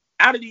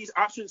out of these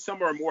options,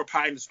 some are more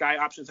pie in the sky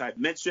options I've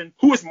mentioned.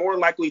 Who is more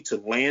likely to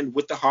land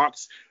with the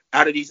Hawks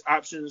out of these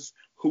options?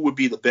 Who would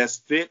be the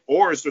best fit?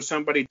 Or is there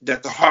somebody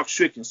that the Hawks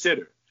should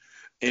consider?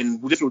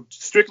 And this would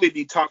strictly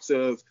be talks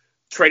of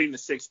trading the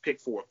 6th pick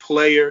for a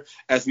player,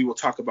 as we will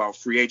talk about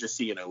free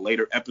agency in a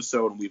later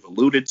episode, and we've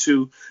alluded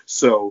to.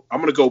 So I'm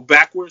going to go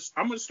backwards.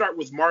 I'm going to start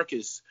with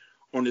Marcus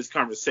on this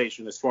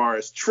conversation as far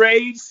as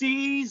trade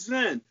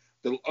season,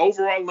 the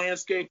overall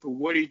landscape, and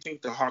what do you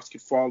think the Hawks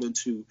could fall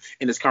into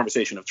in this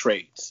conversation of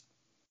trades?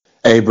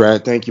 Hey,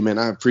 Brad, thank you, man.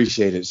 I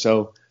appreciate it.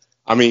 So,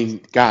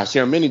 gosh,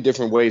 there are many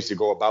different ways to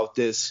go about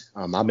this.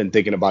 I've been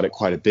thinking about it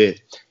quite a bit.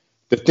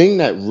 The thing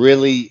that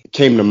really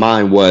came to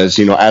mind was,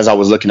 as I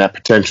was looking at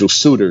potential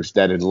suitors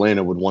that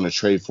Atlanta would want to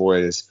trade for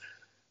is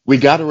we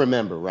got to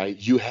remember, right?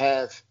 You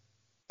have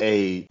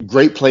a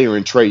great player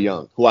in Trae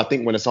Young, who I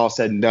think when it's all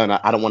said and done,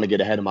 I don't want to get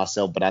ahead of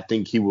myself, but I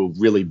think he will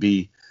really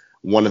be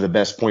one of the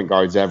best point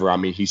guards ever.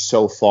 He's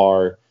so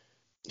far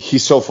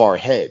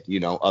ahead,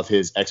 of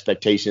his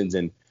expectations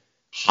and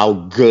how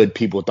good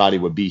people thought he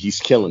would be.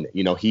 He's killing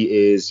it.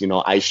 He is,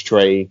 Ice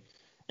Trae,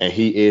 and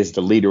he is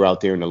the leader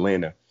out there in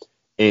Atlanta.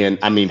 And,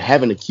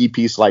 having a key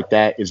piece like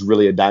that is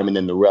really a diamond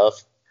in the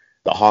rough.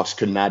 The Hawks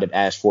could not have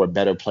asked for a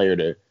better player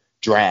to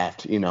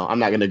draft. I'm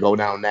not going to go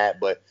down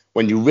that. But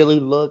when you really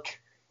look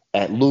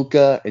at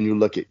Luka and you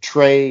look at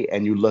Trae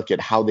and you look at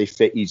how they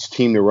fit each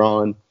team they're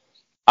on,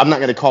 I'm not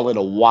going to call it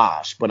a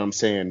wash, but I'm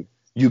saying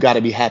you got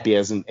to be happy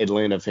as an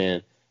Atlanta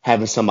fan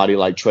having somebody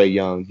like Trae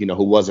Young,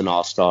 who was an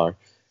all-star.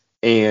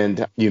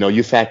 And,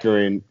 you factor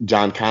in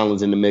John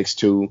Collins in the mix,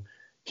 too.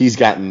 He's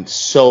gotten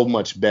so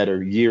much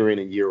better year in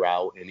and year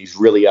out, and he's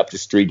really up to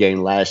 3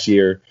 game last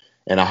year.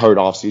 And I heard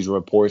off-season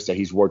reports that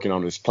he's working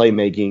on his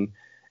playmaking,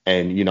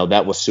 and,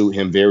 that will suit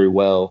him very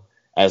well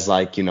as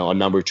a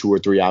number 2 or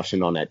 3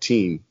 option on that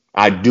team.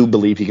 I do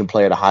believe he can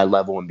play at a high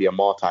level and be a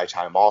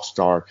multi-time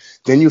all-star.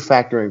 Then you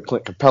factor in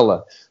Clint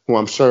Capella, who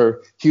I'm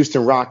sure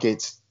Houston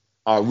Rockets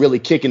are really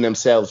kicking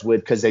themselves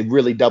with because they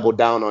really doubled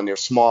down on their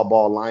small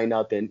ball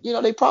lineup. And,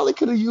 they probably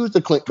could have used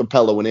the Clint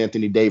Capella when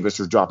Anthony Davis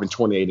was dropping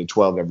 28 and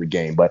 12 every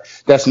game. But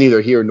that's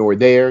neither here nor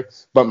there.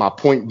 But my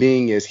point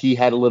being is he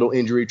had a little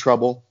injury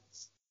trouble.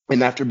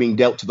 And after being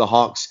dealt to the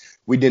Hawks,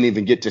 we didn't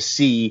even get to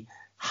see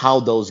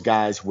how those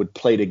guys would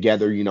play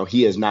together.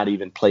 He has not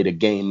even played a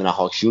game in a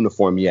Hawks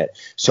uniform yet.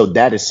 So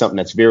that is something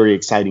that's very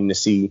exciting to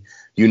see.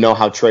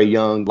 How Trae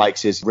Young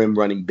likes his rim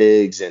running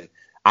bigs, and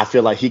I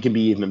feel like he can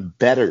be even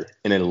better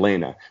in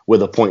Atlanta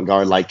with a point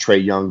guard like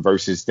Trae Young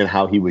versus than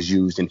how he was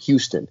used in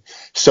Houston.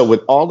 So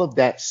with all of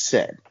that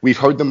said, we've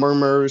heard the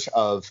murmurs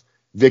of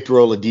Victor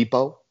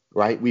Oladipo,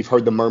 right? We've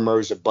heard the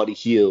murmurs of Buddy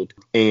Hield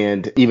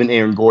and even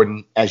Aaron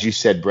Gordon, as you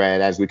said,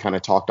 Brad, as we kind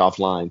of talked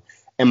offline.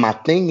 And my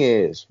thing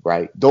is,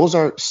 right, those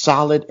are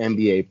solid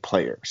NBA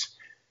players.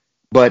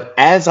 But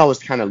as I was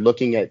kind of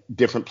looking at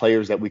different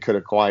players that we could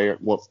acquire,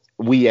 well,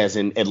 we as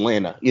in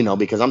Atlanta,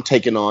 because I'm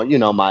taking on,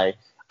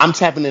 I'm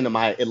tapping into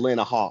my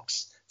Atlanta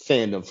Hawks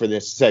fandom for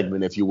this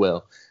segment, if you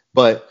will.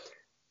 But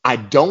I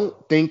don't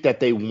think that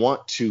they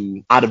want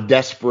to, out of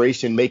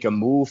desperation, make a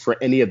move for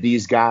any of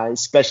these guys,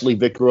 especially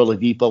Victor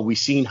Oladipo. We've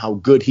seen how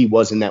good he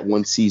was in that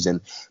one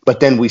season, but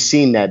then we've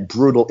seen that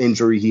brutal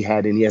injury he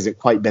had, and he hasn't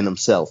quite been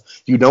himself.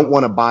 You don't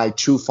want to buy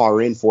too far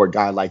in for a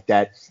guy like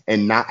that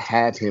and not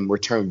have him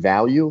return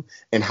value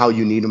and how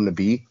you need him to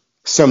be.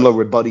 Similar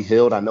with Buddy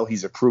Hield. I know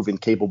he's a proven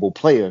capable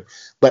player,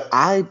 but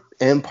I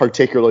am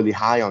particularly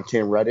high on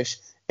Cam Reddish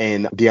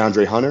and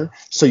DeAndre Hunter.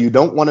 So you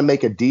don't want to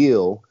make a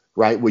deal,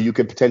 right, where you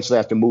could potentially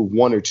have to move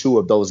one or two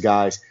of those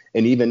guys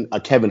and even a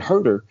Kevin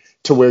Huerter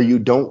to where you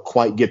don't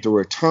quite get the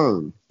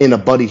return in a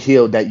Buddy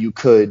Hield that you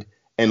could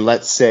in,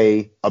 let's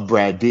say, a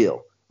Brad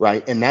Beal,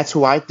 right? And that's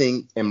who I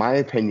think, in my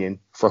opinion,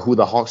 for who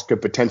the Hawks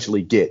could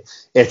potentially get.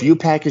 If you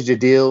package a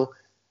deal,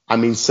 I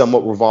mean,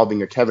 somewhat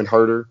revolving a Kevin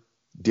Huerter,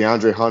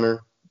 DeAndre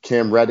Hunter,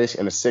 Cam Reddish,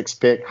 and a sixth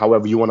pick,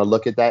 however you want to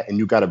look at that, and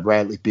you got a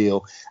Bradley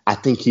Beal, I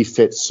think he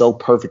fits so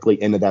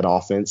perfectly into that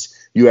offense.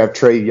 You have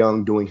Trae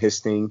Young doing his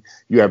thing.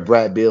 You have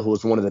Brad Beal, who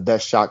is one of the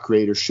best shot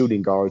creators,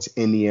 shooting guards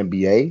in the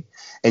NBA.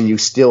 And you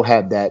still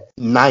have that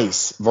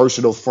nice,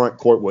 versatile front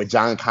court with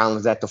John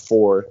Collins at the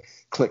 4,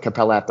 Clint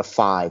Capella at the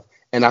 5.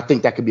 And I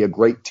think that could be a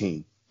great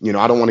team. You know,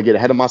 I don't want to get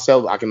ahead of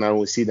myself. I can not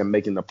only see them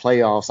making the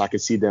playoffs, I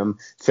could see them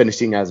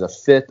finishing as a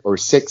 5th or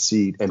 6th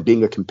seed and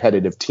being a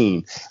competitive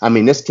team. I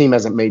mean, this team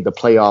hasn't made the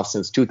playoffs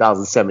since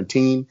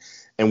 2017,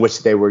 in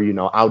which they were,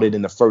 outed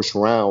in the first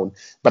round.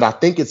 But I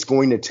think it's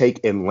going to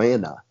take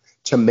Atlanta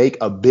to make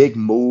a big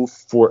move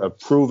for a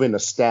proven,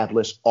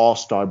 established,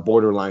 all-star,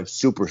 borderline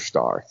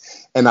superstar.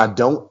 And I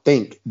don't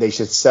think they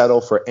should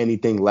settle for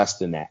anything less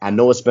than that. I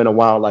know it's been a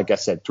while, like I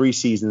said, 3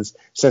 seasons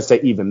since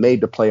they even made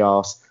the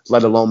playoffs,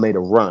 let alone made a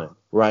run.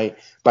 Right.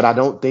 But I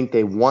don't think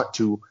they want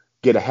to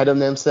get ahead of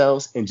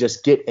themselves and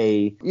just get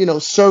a,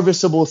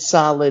 serviceable,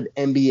 solid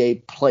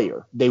NBA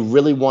player. They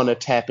really want to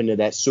tap into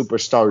that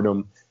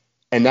superstardom,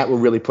 and that will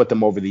really put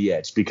them over the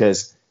edge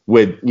because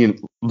with,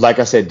 like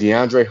I said,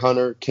 DeAndre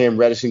Hunter, Cam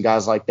Reddish, and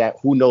guys like that,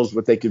 who knows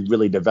what they could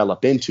really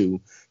develop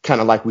into, kind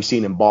of like we've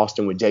seen in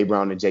Boston with Jay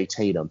Brown and Jay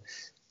Tatum.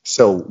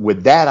 So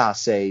with that, I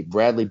say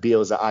Bradley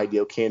Beal is an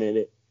ideal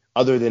candidate.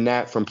 Other than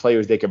that, from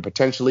players they could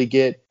potentially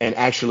get and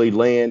actually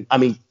land, I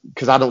mean,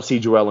 because I don't see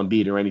Joel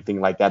Embiid or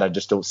anything like that. I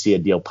just don't see a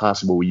deal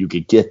possible where you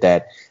could get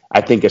that.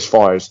 I think as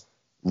far as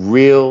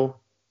real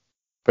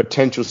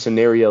potential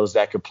scenarios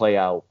that could play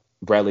out,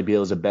 Bradley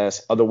Beal is the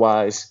best.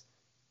 Otherwise,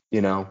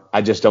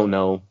 I just don't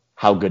know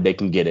how good they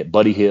can get it.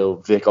 Buddy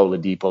Hield, Vic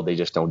Oladipo, they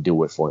just don't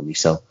do it for me.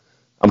 So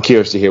I'm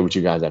curious to hear what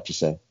you guys have to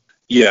say.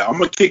 Yeah, I'm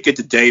going to kick it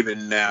to David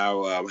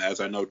now, as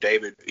I know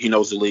David, he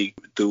knows the league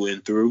through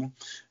and through.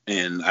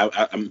 And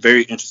I'm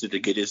very interested to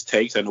get his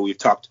takes. I know we've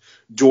talked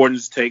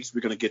Jordan's takes.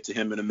 We're going to get to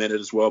him in a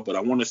minute as well. But I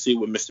want to see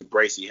what Mr.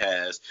 Bracey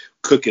has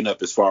cooking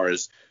up as far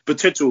as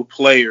potential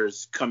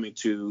players coming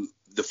to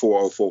the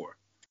 404.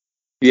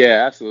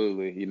 Yeah,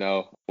 absolutely.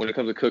 When it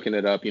comes to cooking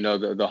it up,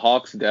 the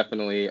Hawks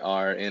definitely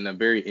are in a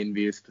very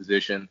envious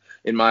position,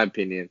 in my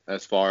opinion,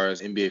 as far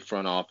as NBA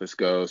front office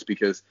goes,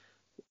 because,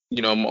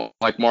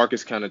 like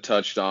Marcus kind of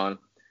touched on,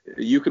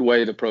 you could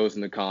weigh the pros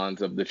and the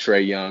cons of the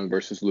Trae Young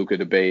versus Luka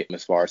debate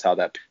as far as how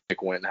that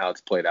pick went and how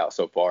it's played out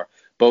so far.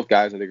 Both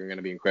guys, I think, are going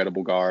to be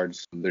incredible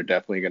guards. They're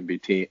definitely going to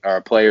be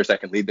players that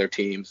can lead their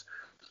teams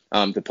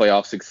to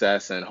playoff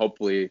success and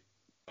hopefully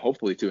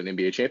to an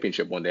NBA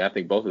championship one day. I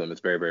think both of them is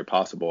very, very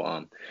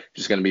possible.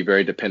 Just going to be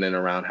very dependent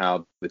around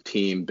how the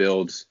team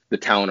builds the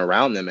talent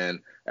around them. And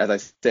as I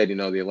said,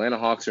 the Atlanta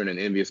Hawks are in an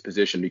envious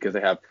position because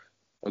they have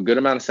a good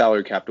amount of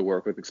salary cap to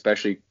work with,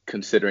 especially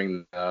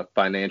considering the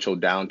financial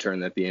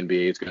downturn that the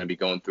NBA is going to be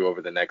going through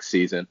over the next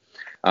season.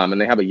 And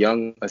they have a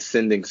young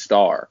ascending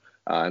star.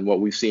 And what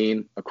we've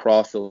seen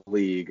across the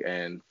league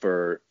and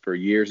for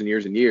years and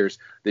years and years,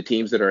 the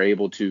teams that are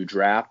able to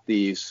draft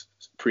these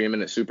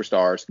preeminent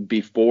superstars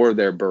before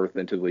their birth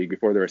into the league,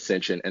 before their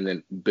ascension, and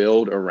then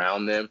build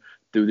around them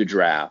through the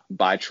draft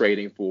by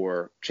trading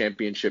for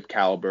championship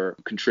caliber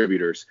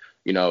contributors.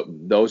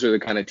 Those are the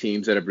kind of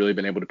teams that have really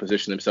been able to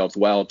position themselves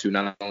well to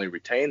not only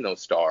retain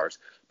those stars,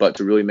 but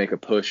to really make a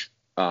push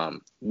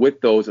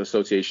with those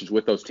associations,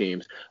 with those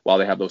teams, while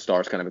they have those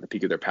stars kind of at the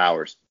peak of their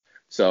powers.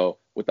 So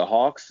with the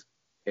Hawks,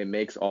 it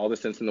makes all the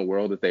sense in the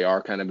world that they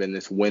are kind of in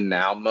this win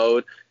now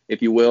mode,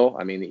 if you will.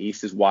 I mean, the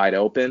East is wide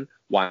open.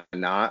 Why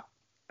not?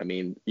 I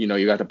mean,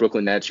 you got the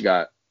Brooklyn Nets, you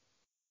got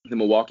the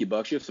Milwaukee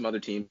Bucks, you have some other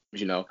teams,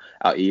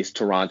 out East,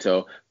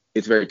 Toronto.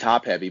 It's very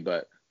top heavy,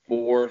 but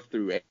 4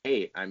 through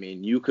 8, I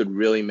mean, you could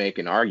really make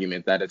an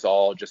argument that it's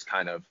all just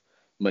kind of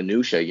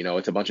minutia.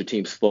 It's a bunch of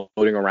teams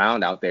floating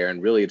around out there,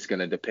 and really it's going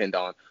to depend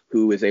on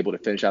who is able to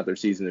finish out their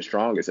season the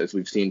strongest, as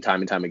we've seen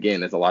time and time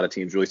again, as a lot of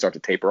teams really start to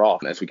taper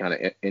off as we kind of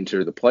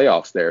enter the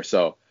playoffs there.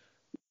 So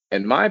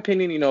in my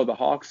opinion, the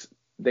Hawks,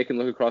 they can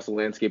look across the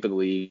landscape of the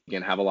league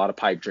and have a lot of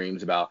pipe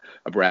dreams about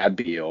a Brad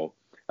Beal,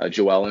 a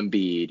Joel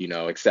Embiid,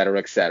 et cetera,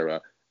 et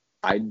cetera.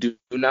 I do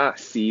not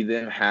see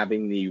them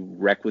having the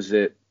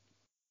requisite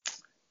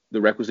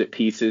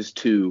pieces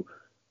to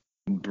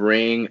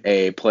bring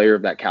a player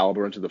of that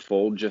caliber into the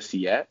fold just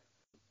yet.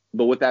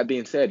 But with that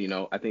being said,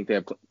 I think they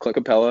have Clint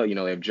Capella,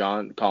 they have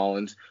John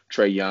Collins,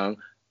 Trae Young.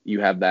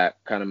 You have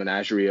that kind of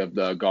menagerie of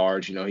the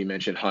guards. He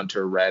mentioned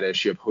Hunter,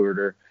 Reddish, you have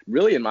Huerter.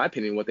 Really, in my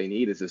opinion, what they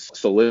need is a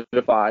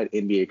solidified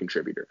NBA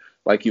contributor.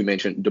 Like you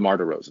mentioned, DeMar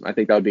DeRozan. I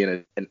think that would be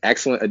an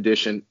excellent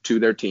addition to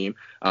their team.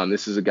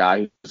 This is a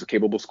guy who's a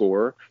capable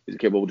scorer. He's a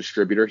capable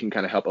distributor. He can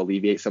kind of help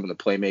alleviate some of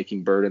the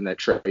playmaking burden that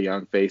Trae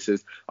Young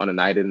faces on a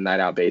night in and night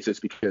out basis,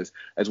 because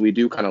as we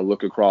do kind of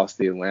look across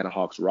the Atlanta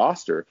Hawks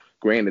roster,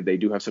 granted, they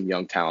do have some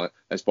young talent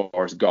as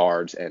far as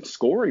guards and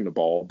scoring the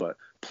ball, but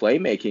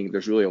playmaking,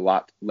 there's really a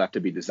lot left to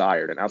be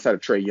desired. And outside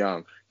of Trae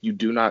Young, you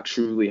do not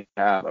truly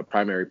have a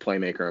primary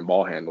playmaker and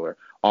ball handler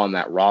on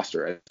that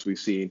roster. As we've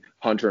seen,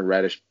 Hunter and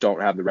Reddish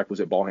don't have the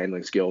requisite ball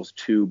handling skills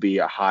to be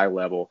a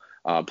high-level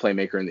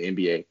playmaker in the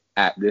NBA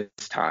at this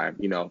time.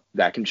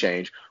 That can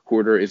change.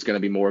 Huerter is going to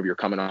be more of your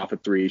coming off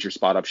of threes, your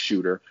spot-up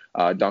shooter,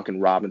 Duncan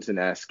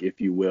Robinson-esque, if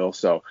you will.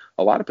 So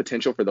a lot of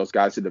potential for those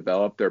guys to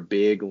develop. They're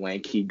big,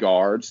 lanky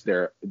guards.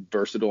 They're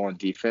versatile on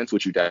defense,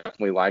 which you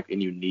definitely like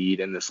and you need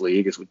in this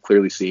league, as we've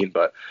clearly seen.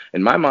 But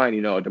in my mind,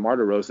 DeMar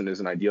DeRozan is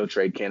an ideal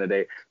trade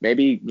candidate.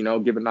 Maybe,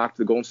 give a knock to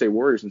the Golden State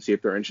Warriors and see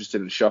if they're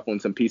interested in shuffling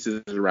some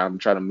pieces around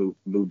and try to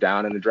move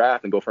down in the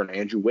draft and go for an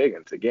Andrew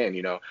Wiggins.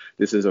 Again,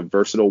 this is a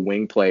versatile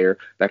wing player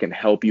that can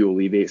help you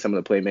alleviate some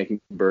of the playmaking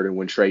burden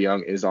when Trae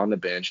Young is on the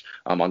bench,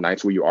 on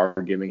nights where you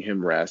are giving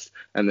him rest,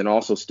 and then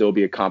also still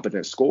be a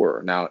competent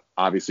scorer. Now,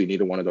 obviously,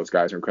 neither one of those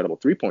guys are incredible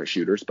three-point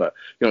shooters, but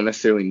you don't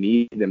necessarily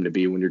need them to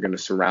be when you're going to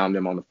surround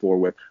them on the floor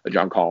with a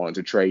John Collins,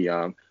 a Trae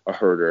Young, a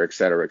Huerter, et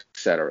cetera, et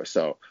cetera.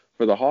 So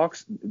for the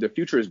Hawks, the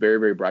future is very,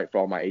 very bright for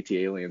all my AT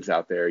aliens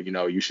out there.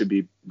 You should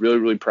be really,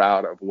 really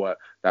proud of what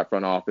that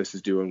front office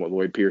is doing, what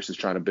Lloyd Pierce is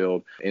trying to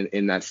build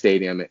in that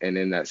stadium and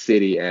in that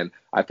city. And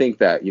I think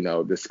that,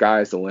 the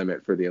sky is the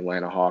limit for the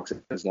Atlanta Hawks,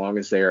 as long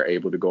as they are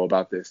able to go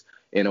about this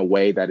in a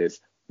way that is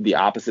the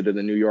opposite of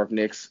the New York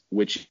Knicks,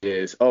 which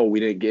is,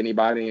 we didn't get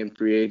anybody in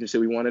free agency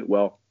we wanted.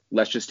 Well,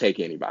 let's just take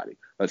anybody.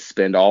 Let's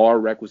spend all our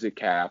requisite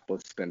cap.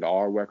 Let's spend all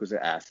our requisite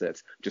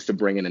assets just to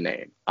bring in a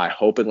name. I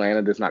hope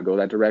Atlanta does not go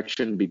that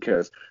direction,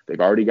 because they've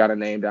already got a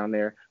name down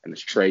there, and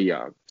it's Trae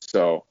Young.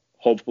 So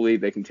hopefully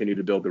they continue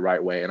to build the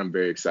right way, and I'm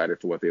very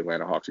excited for what the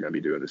Atlanta Hawks are going to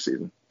be doing this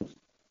season.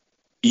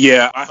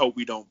 Yeah, I hope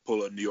we don't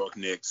pull a New York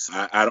Knicks.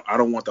 I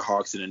don't want the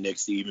Hawks and the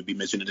Knicks to even be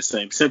mentioned in the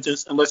same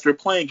sentence unless they're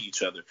playing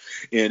each other.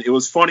 And it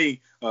was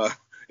funny,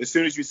 as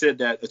soon as you said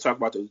that, to talk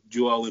about the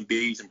Joel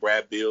Embiids and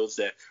Brad Beals,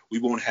 that we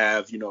won't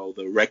have,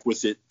 the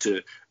requisite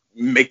to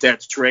make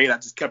that trade. I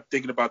just kept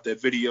thinking about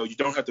that video. You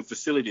don't have the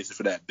facilities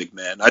for that, big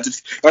man.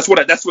 That's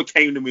what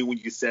came to me when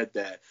you said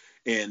that.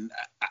 And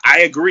I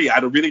agree. I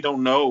really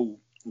don't know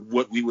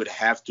what we would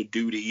have to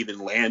do to even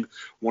land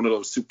one of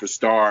those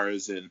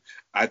superstars. And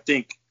I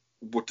think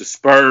with the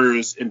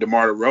Spurs and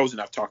DeMar DeRozan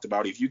I've talked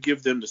about, if you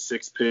give them the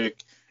 6th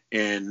pick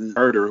and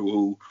Huerter,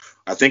 who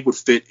I think would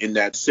fit in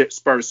that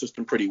Spurs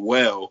system pretty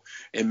well,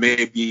 and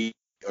maybe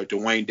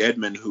Dwayne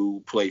Dedmon,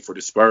 who played for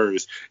the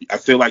Spurs, I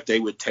feel like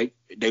they would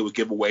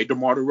give away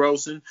DeMar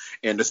DeRozan.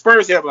 And the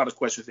Spurs, they have a lot of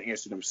questions to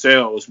answer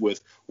themselves with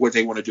what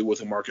they want to do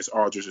with Marcus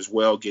Aldridge as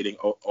well, getting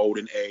old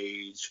in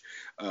age.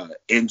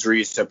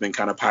 Injuries have been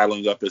kind of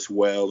piling up as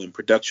well, and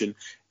production,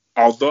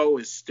 although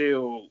it's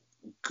still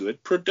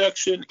good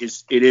production,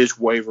 it is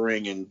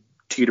wavering and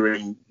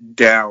teetering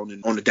down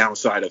and on the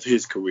downside of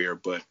his career.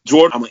 But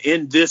Jordan, I'm gonna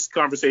end this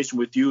conversation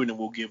with you, and then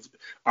we'll give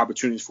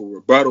opportunities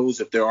for rebuttals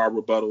if there are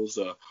rebuttals.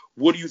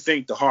 What do you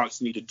think the Hawks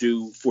need to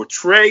do for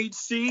trade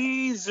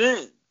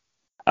season?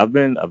 I've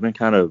been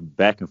kind of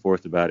back and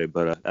forth about it,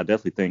 but I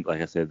definitely think,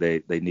 like I said,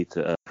 they need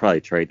to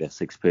probably trade that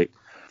 6th pick.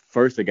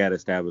 First, they got to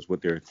establish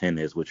what their intent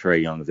is with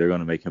Trae Young. If they're going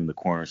to make him the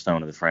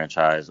cornerstone of the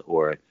franchise,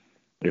 or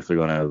if they're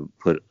going to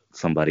put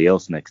somebody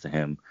else next to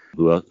him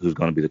who's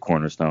going to be the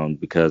cornerstone,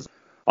 because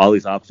all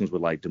these options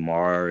with like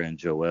DeMar and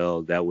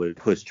Joel, that would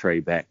push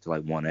Trae back to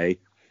like 1A.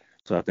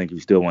 So I think if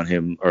you still want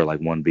him, or like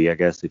 1B, I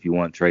guess, if you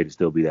want Trae to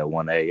still be that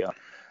 1A,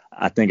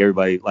 I think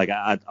everybody, like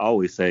I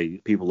always say,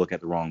 people look at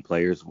the wrong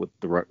players with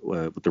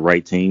the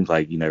right teams.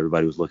 Like,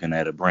 everybody was looking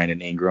at a Brandon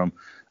Ingram.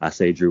 I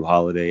say Drew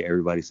Holiday.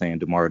 Everybody's saying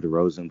DeMar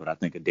DeRozan, but I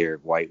think a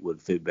Derek White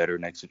would fit better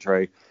next to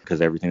Trae,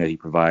 because everything that he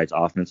provides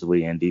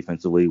offensively and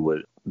defensively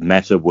would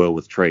match up well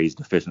with Trae's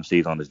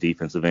deficiencies on his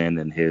defensive end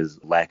and his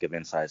lack of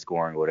inside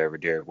scoring or whatever.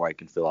 Derek White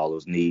can fill all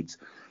those needs.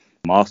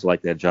 I also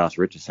like that Josh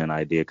Richardson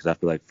idea, because I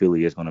feel like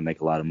Philly is going to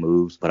make a lot of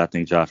moves, but I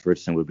think Josh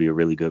Richardson would be a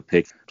really good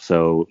pick.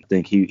 So I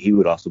think he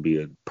would also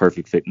be a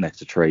perfect fit next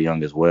to Trae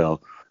Young as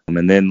well.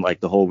 And then like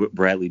the whole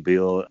Bradley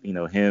Beal,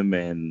 him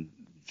and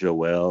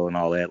Joel and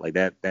all that, like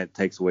that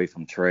takes away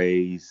from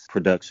Trae's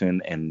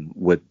production and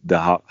what the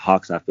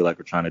Hawks, I feel like,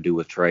 are trying to do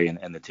with Trae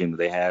and the team that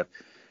they have.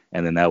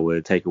 And then that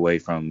would take away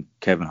from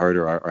Kevin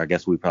Huerter, or I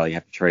guess we probably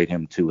have to trade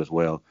him too as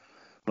well.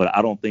 But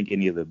I don't think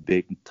any of the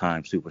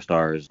big-time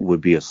superstars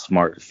would be a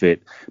smart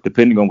fit,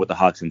 depending on what the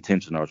Hawks'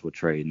 intention are with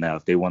Trae. Now,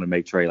 if they want to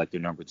make Trae like their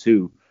number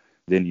 2,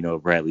 then,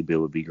 Bradley Beal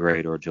would be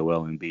great, or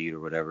Joel Embiid or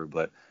whatever.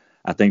 But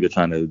I think they're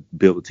trying to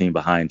build a team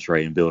behind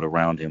Trey and build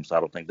around him. So I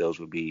don't think those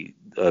would be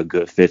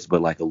good fits.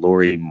 But like a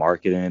Laurie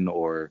Marketing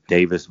or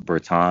Davis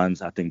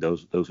Bertans, I think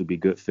those would be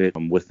good fit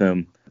with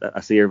them. I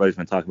see everybody's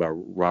been talking about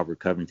Robert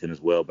Covington as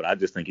well, but I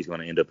just think he's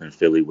going to end up in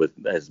Philly with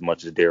as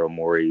much as Daryl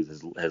Morey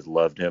has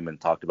loved him and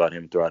talked about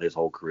him throughout his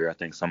whole career. I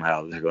think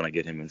somehow they're going to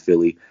get him in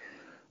Philly.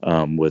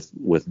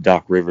 With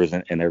Doc Rivers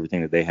and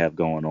everything that they have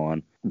going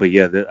on. But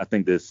yeah, I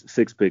think this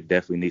 6th pick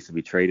definitely needs to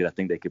be traded. I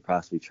think they could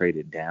possibly trade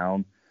it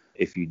down.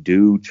 If you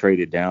do trade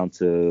it down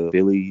to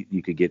Philly,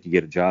 you could get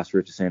a Josh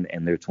Richardson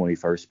and their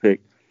 21st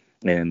pick.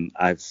 And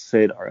I've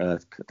said, I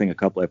think a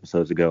couple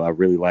episodes ago, I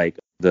really like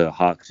the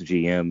Hawks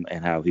GM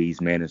and how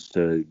he's managed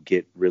to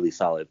get really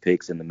solid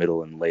picks in the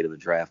middle and late of the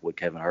draft with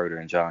Kevin Huerter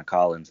and John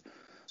Collins.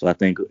 So I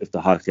think if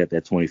the Hawks get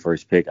that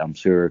 21st pick, I'm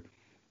sure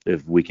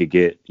if we could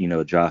get,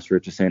 Josh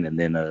Richardson and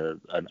then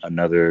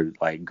another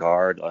like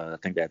guard, I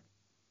think that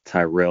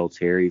Tyrell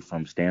Terry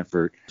from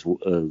Stanford,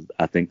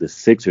 I think the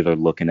Sixers are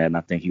looking at, and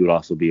I think he would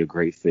also be a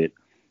great fit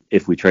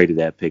if we traded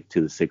that pick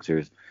to the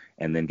Sixers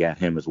and then got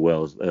him as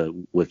well as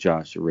with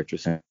Josh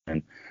Richardson.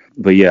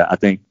 But yeah, I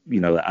think,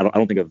 I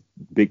don't think a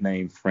big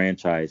name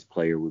franchise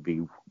player would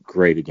be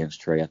great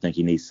against Trey. I think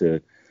he needs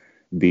to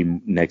be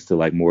next to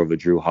like more of a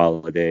Drew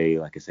Holiday,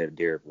 like I said,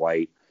 Derek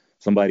White,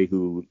 somebody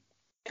who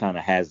kind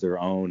of has their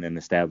own and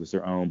established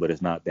their own, but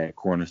it's not that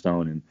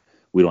cornerstone, and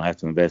we don't have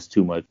to invest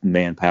too much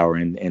manpower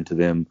into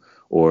them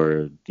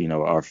or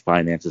our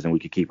finances, and we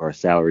could keep our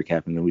salary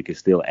cap, and then we could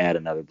still add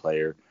another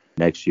player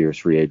next year's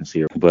free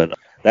agency. But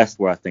that's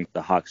where I think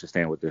the Hawks should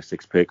stand with their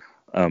 6th pick.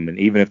 And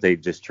even if they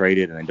just trade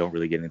it and they don't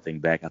really get anything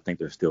back, I think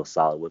they're still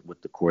solid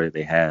with the core that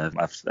they have.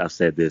 I've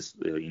said this,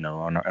 in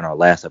our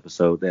last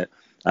episode, that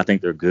I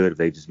think they're good if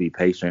they just be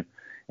patient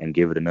and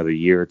give it another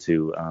year or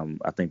two.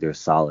 I think they're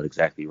solid,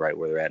 exactly right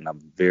where they're at, and I'm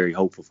very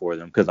hopeful for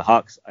them because the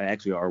Hawks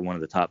actually are one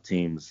of the top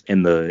teams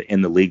in the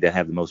league that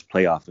have the most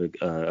playoff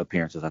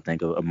appearances. I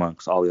think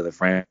amongst all the other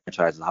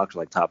franchises, the Hawks are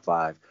like top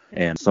 5.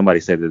 And somebody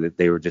said that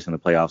they were just in the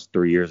playoffs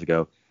 3 years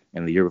ago,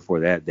 and the year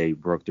before that they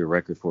broke their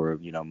record for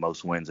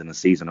most wins in the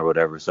season or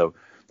whatever. So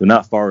they're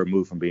not far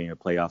removed from being a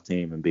playoff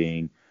team and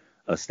being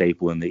a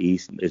staple in the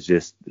East. It's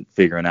just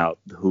figuring out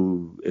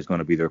who is going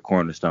to be their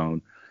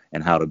cornerstone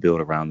and how to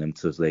build around them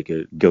so they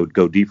could go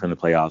deeper in the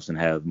playoffs and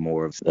have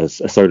more of a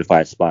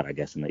certified spot, I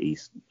guess, in the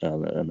East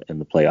in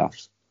the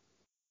playoffs.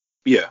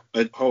 Yeah,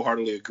 I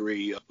wholeheartedly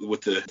agree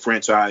with the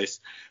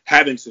franchise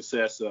having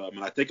success. And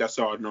I think I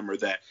saw a number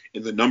that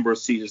in the number of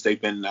seasons they've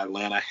been in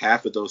Atlanta,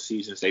 half of those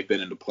seasons they've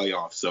been in the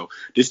playoffs. So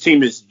this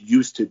team is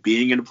used to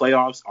being in the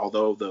playoffs,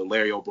 although the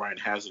Larry O'Brien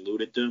has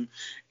eluded them.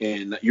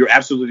 And you're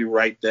absolutely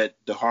right that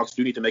the Hawks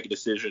do need to make a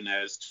decision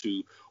as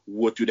to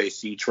what do they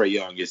see Trey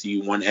Young? Is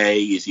he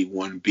 1A? Is he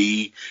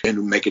 1B?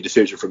 And make a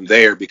decision from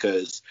there,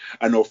 because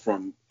I know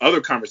from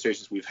other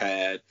conversations we've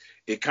had,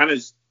 it kind of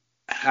is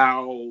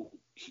how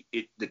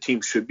the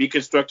team should be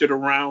constructed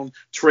around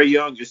Trey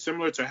Young is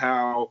similar to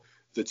how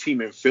the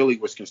team in Philly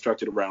was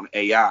constructed around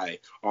AI.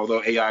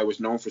 Although AI was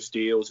known for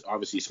steals,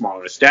 obviously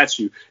smaller in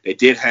stature, they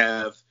did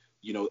have,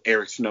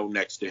 Eric Snow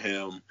next to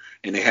him,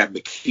 and they had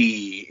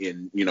McKee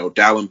and,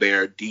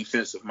 Dallenberg,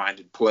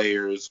 defensive-minded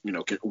players,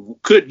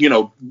 could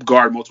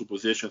guard multiple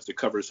positions to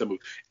cover some of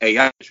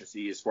AI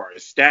efficiency as far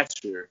as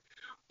stature.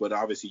 But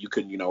obviously you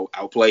couldn't,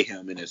 outplay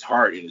him in his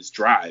heart, in his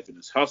drive, in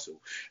his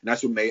hustle. And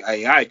that's what made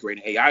AI great.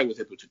 And AI was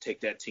able to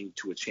take that team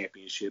to a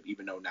championship,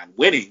 even though not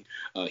winning.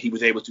 He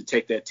was able to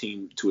take that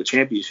team to a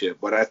championship.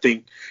 But I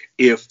think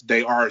if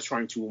they are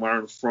trying to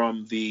learn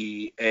from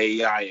the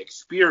AI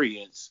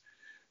experience,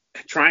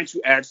 trying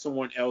to add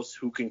someone else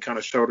who can kind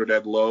of shoulder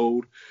that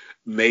load,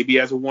 maybe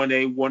as a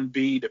 1A,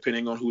 1B,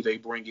 depending on who they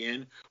bring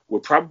in,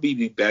 would probably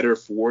be better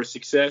for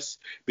success,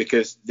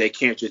 because they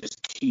can't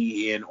just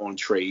key in on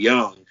Trey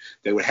Young.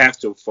 They would have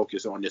to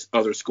focus on this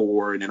other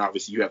scorer, and then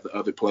obviously you have the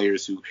other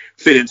players who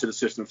fit into the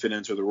system, fit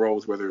into the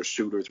roles, whether they're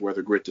shooters,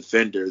 whether great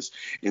defenders,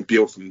 and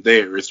build from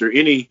there. Is there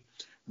any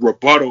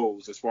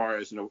rebuttals as far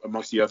as,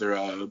 amongst the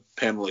other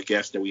panel of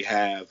guests that we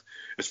have,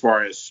 as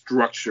far as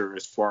structure,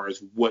 as far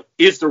as what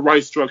is the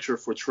right structure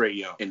for Trey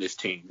Young in this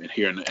team and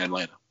here in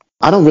Atlanta?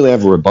 I don't really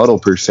have a rebuttal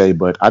per se,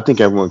 but I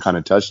think everyone kind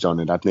of touched on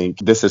it. I think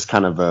this is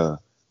kind of a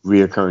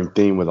reoccurring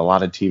theme with a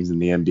lot of teams in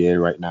the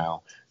NBA right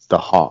now. The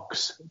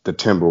Hawks, the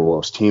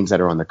Timberwolves, teams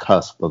that are on the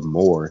cusp of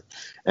more,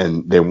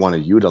 and they want to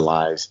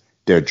utilize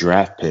their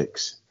draft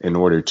picks in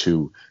order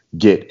to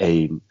get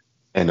an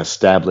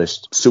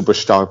established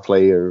superstar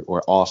player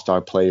or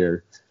all-star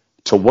player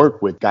to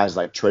work with guys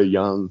like Trey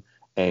Young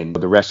and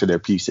the rest of their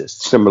pieces.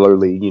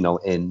 Similarly,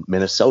 in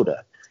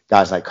Minnesota,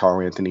 guys like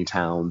Karl Anthony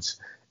Towns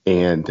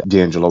and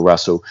D'Angelo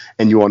Russell,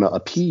 and you want to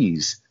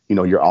appease,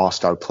 your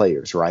all-star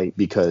players, right?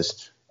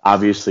 Because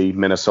obviously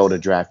Minnesota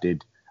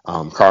drafted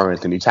Karl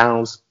Anthony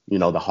Towns,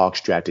 the Hawks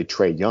drafted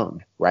Trey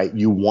Young, right?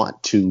 You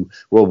want to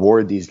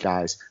reward these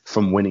guys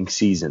from winning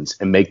seasons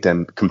and make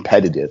them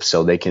competitive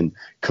so they can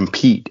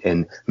compete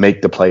and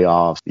make the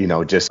playoffs,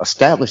 just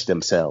establish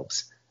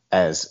themselves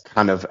as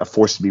kind of a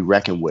force to be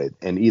reckoned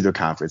with in either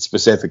conference,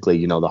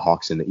 specifically, the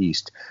Hawks in the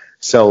East.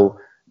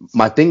 So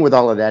my thing with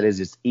all of that is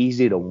it's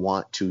easy to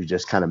want to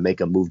just kind of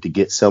make a move to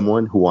get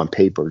someone who on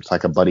paper, it's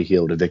like a Buddy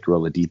Hield, a Victor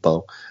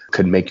Oladipo,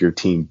 could make your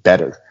team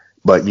better.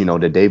 But,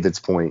 to David's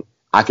point,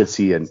 I could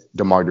see a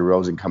DeMar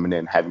DeRozan coming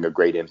in having a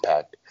great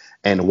impact.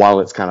 And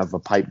while it's kind of a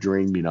pipe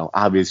dream,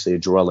 obviously a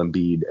Joel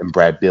Embiid and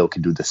Brad Beal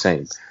can do the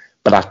same.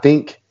 But I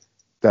think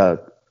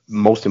the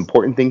most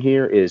important thing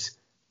here is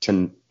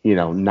to,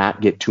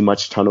 not get too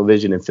much tunnel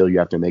vision and feel you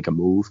have to make a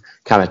move.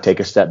 Kind of take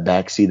a step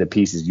back, see the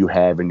pieces you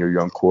have in your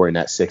young core in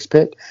that 6th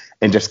pick,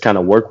 and just kind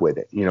of work with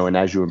it. And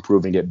as you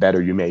improve and get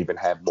better, you may even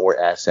have more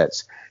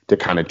assets to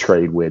kind of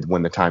trade with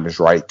when the time is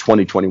right.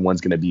 2021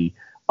 is going to be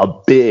a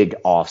big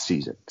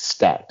offseason,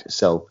 stacked.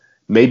 So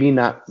maybe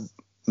not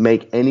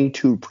make any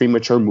too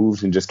premature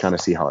moves and just kind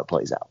of see how it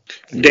plays out.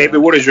 David,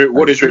 what is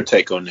your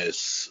take on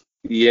this?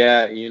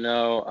 Yeah,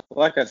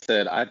 like I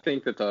said, I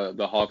think that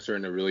the Hawks are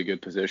in a really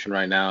good position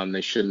right now, and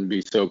they shouldn't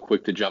be so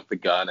quick to jump the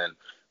gun and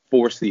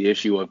force the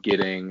issue of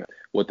getting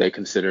what they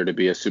consider to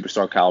be a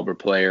superstar caliber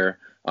player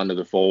under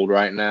the fold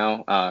right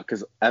now.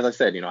 Because as I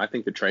said, I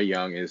think that Trae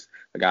Young is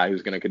a guy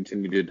who's going to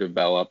continue to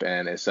develop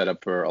and is set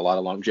up for a lot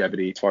of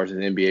longevity as far as his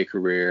NBA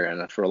career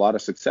and for a lot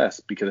of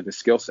success because of his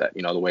skill set,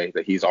 the way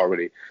that he's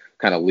already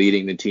kind of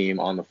leading the team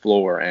on the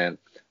floor. And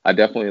I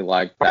definitely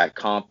like that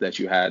comp that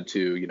you had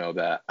to,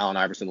 the Allen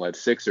Iverson-led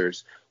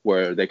Sixers,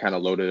 where they kind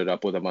of loaded it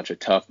up with a bunch of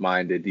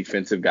tough-minded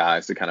defensive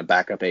guys to kind of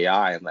back up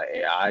AI and let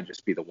AI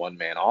just be the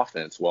one-man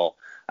offense. Well,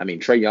 I mean,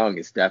 Trae Young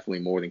is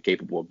definitely more than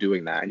capable of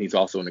doing that, and he's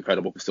also an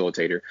incredible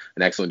facilitator,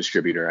 an excellent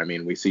distributor. I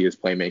mean, we see his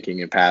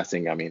playmaking and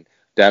passing. I mean,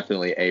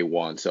 definitely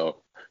A1. So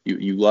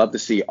you love to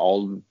see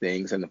all the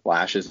things and the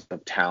flashes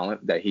of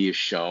talent that he has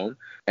shown.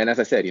 And as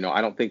I said,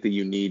 I don't think that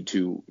you need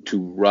to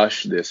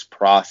rush this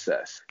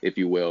process, if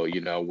you will.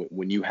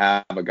 When you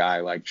have a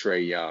guy like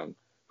Trae Young,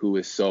 who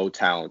is so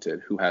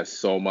talented, who has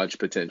so much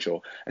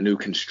potential, and who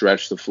can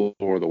stretch the floor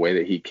the way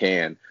that he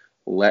can,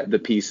 let the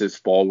pieces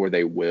fall where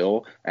they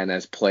will. And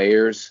as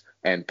players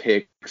and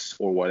picks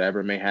or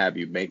whatever may have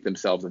you make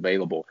themselves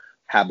available,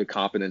 have the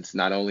confidence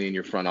not only in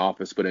your front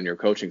office, but in your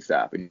coaching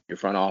staff, in your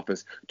front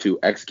office to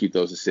execute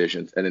those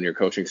decisions, and in your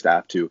coaching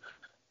staff to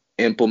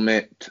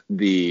implement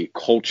the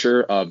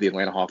culture of the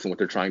Atlanta Hawks and what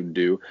they're trying to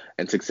do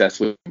and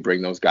successfully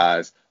bring those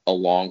guys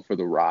along for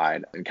the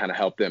ride and kind of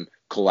help them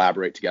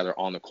collaborate together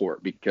on the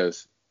court,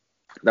 because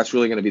that's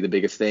really going to be the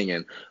biggest thing.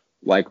 And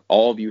like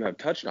all of you have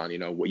touched on,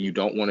 what you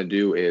don't want to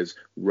do is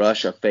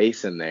rush a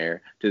face in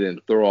there to then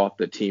throw off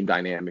the team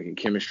dynamic and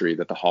chemistry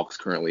that the Hawks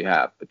currently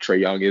have. Trae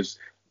Young is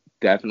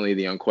definitely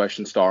the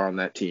unquestioned star on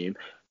that team,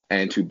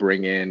 and to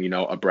bring in,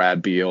 a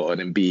Brad Beal, an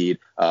Embiid,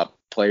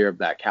 player of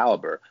that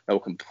caliber, that will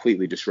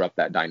completely disrupt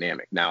that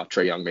dynamic. Now,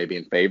 Trae Young may be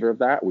in favor of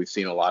that. We've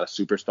seen a lot of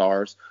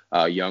superstars,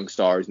 young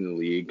stars in the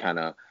league kind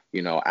of,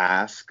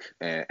 ask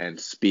and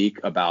speak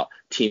about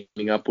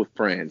teaming up with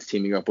friends,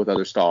 teaming up with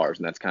other stars.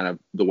 And that's kind of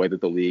the way that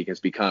the league has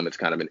become. It's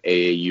kind of an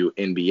AAU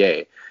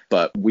NBA.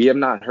 But we have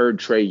not heard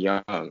Trae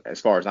Young,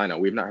 as far as I know,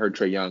 we have not heard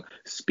Trae Young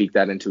speak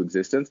that into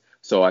existence.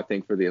 So I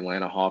think for the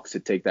Atlanta Hawks to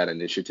take that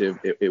initiative,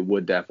 it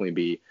would definitely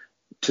be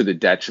to the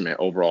detriment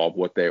overall of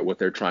what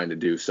they're trying to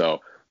do.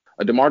 So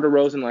DeMar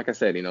DeRozan, like I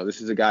said,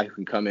 this is a guy who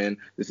can come in.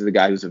 This is a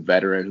guy who's a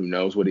veteran who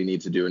knows what he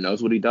needs to do and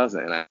knows what he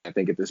doesn't. And I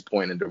think at this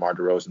point in DeMar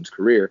DeRozan's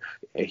career,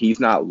 he's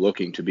not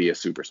looking to be a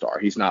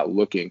superstar. He's not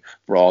looking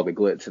for all the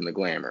glitz and the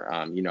glamour.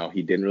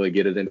 He didn't really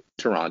get it in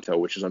Toronto,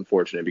 which is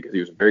unfortunate because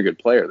he was a very good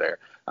player there.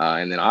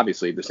 And then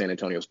obviously the San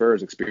Antonio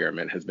Spurs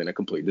experiment has been a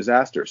complete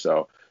disaster.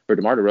 So for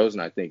DeMar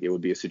DeRozan, I think it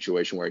would be a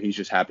situation where he's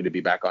just happy to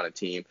be back on a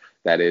team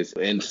that is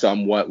in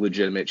somewhat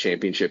legitimate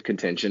championship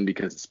contention,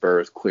 because the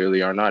Spurs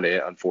clearly are not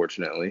it,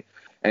 unfortunately.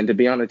 And to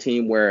be on a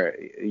team where,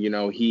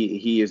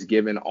 he is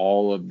given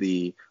all of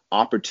the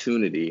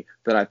opportunity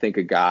that I think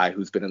a guy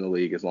who's been in the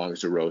league as long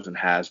as DeRozan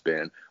has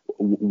been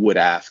would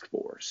ask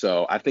for.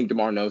 So I think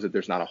DeMar knows that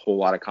there's not a whole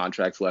lot of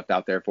contracts left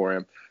out there for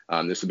him.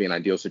 This would be an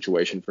ideal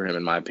situation for him,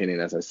 in my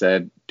opinion, as I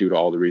said, due to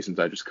all the reasons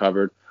I just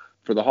covered.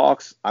 For the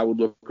Hawks, I would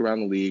look around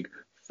the league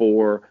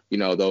for,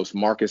 those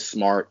Marcus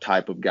Smart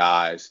type of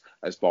guys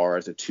as far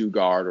as a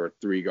 2-guard or a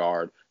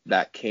 3-guard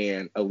that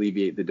can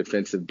alleviate the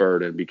defensive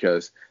burden,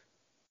 because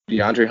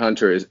DeAndre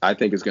Hunter I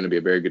think is going to be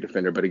a very good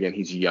defender, but again,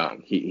 he's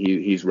young.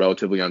 He's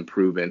relatively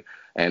unproven,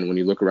 and when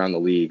you look around the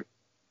league,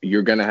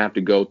 you're going to have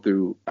to go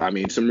through,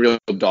 some real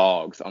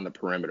dogs on the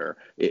perimeter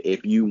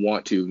if you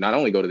want to not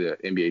only go to the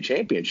NBA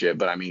championship,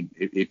 but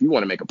if you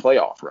want to make a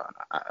playoff run.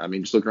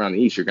 Just look around the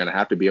East, you're going to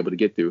have to be able to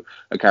get through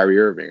a Kyrie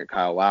Irving, a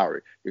Kyle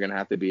Lowry. You're going to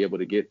have to be able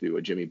to get through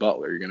a Jimmy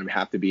Butler. You're going to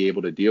have to be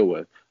able to deal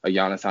with a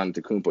Giannis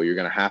Antetokounmpo. You're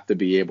going to have to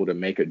be able to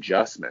make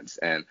adjustments.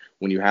 And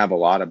when you have a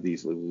lot of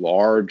these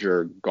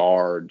larger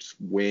guards,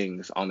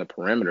 wings on the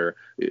perimeter,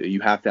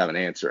 you have to have an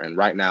answer. And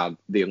right now,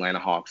 the Atlanta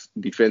Hawks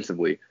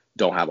defensively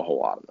don't have a whole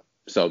lot of them.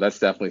 So that's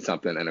definitely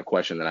something and a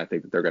question that I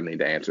think that they're going to need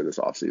to answer this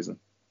offseason.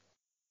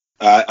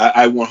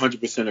 I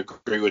 100%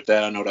 agree with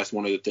that. I know that's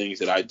one of the things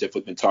that I've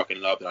definitely been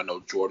talking up, and I know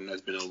Jordan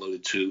has been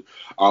alluded to.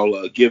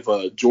 I'll give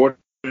Jordan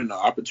an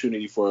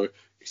opportunity for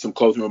some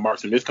closing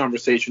remarks in this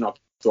conversation. I'll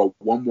throw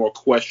one more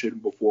question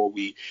before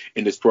we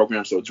end this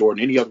program. So,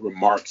 Jordan, any other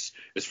remarks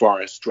as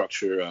far as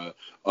structure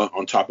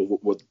on top of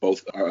what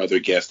both our other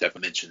guests have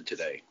mentioned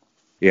today?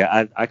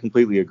 Yeah, I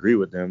completely agree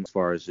with them as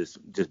far as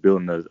just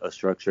building a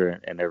structure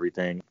and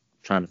everything,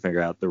 trying to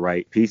figure out the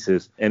right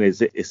pieces. And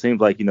it seems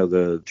like,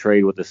 the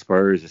trade with the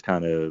Spurs is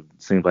kind of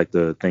seems like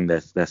the thing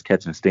that's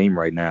catching steam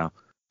right now.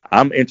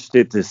 I'm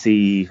interested to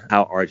see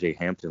how RJ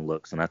Hampton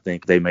looks, and I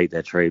think they made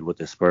that trade with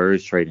the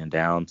Spurs, trading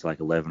down to like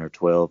 11 or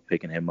 12,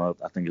 picking him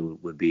up. I think it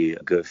would be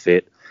a good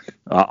fit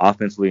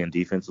offensively and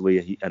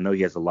defensively. I know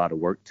he has a lot of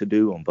work to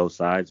do on both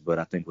sides, but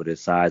I think with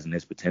his size and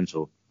his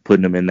potential,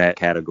 putting him in that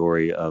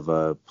category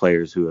of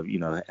players who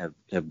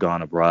have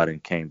gone abroad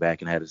and came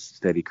back and had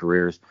steady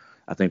careers,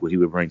 I think what he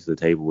would bring to the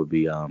table would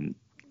be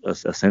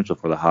essential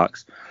for the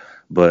Hawks.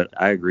 But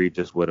I agree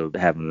just with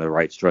having the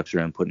right structure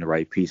and putting the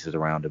right pieces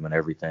around him and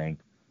everything.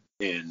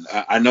 And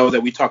I know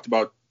that we talked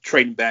about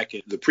trading back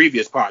in the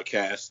previous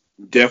podcast.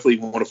 Definitely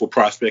wonderful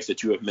prospects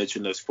that you have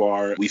mentioned thus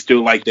far. We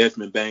still like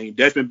Desmond Bane.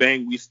 Desmond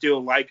Bane we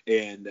still like.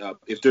 And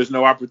if there's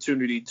no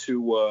opportunity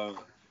to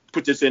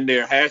put this in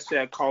there,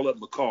 hashtag call up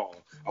McCall.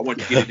 I want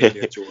to get it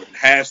in there, Jordan.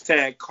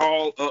 Hashtag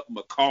call up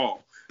McCall.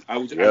 I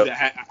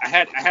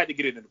had to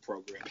get it in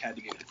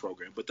the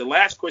program. But the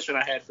last question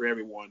I had for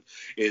everyone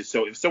is,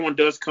 so if someone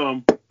does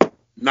come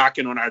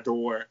knocking on our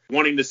door,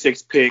 wanting the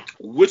 6th pick,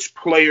 which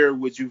player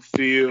would you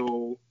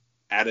feel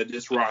out of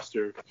this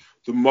roster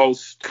the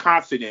most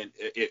confident,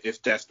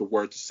 if that's the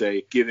word to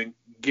say, giving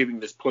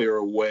this player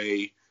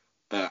away?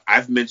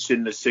 I've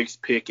mentioned the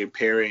 6th pick and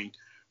pairing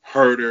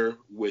Herter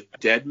with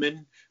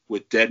Dedmon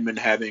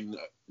having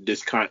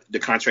the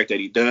contract that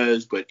he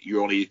does, but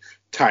you're only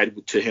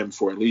tied to him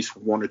for at least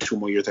 1 or 2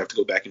 more years. I have to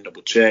go back and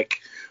double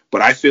check.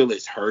 But I feel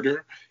it's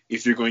Herter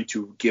if you're going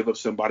to give up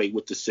somebody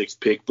with the 6th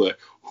pick. But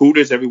who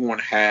does everyone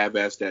have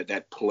as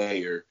that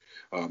player?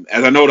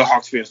 As I know the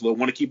Hawks fans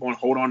want to keep on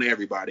hold on to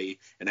everybody,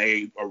 and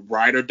they are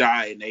ride or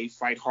die, and they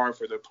fight hard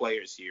for their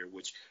players here,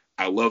 which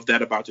I love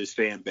that about this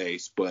fan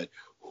base. But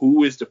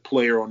who is the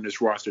player on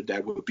this roster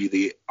that would be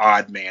the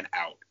odd man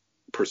out,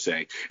 per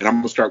se? And I'm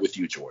going to start with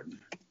you, Jordan.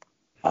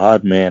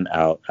 Odd man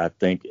out, I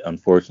think,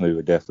 unfortunately,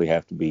 would definitely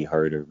have to be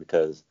Herter,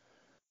 because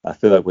I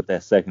feel like with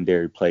that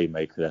secondary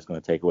playmaker, that's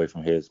going to take away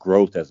from his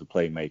growth as a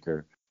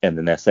playmaker. And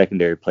then that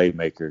secondary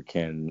playmaker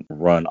can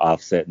run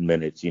offset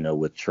minutes,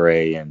 with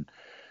Trey, and,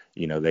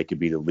 they could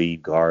be the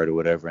lead guard or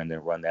whatever, and then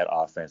run that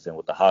offense. And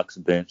with the Hawks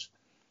bench,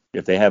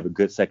 if they have a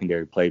good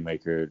secondary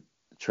playmaker,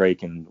 Trey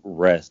can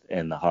rest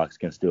and the Hawks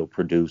can still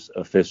produce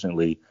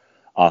efficiently,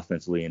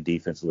 offensively and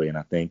defensively. And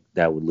I think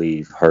that would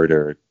leave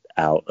Herter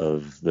out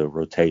of the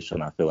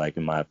rotation, I feel like,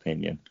 in my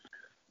opinion.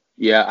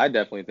 Yeah, I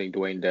definitely think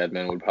Dwayne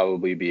Dedmon would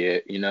probably be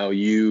it.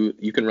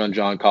 You can run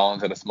John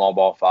Collins at a small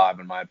ball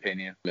 5, in my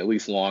opinion, at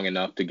least long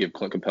enough to give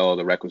Clint Capella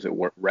the requisite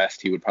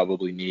rest he would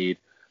probably need.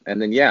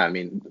 And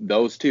then,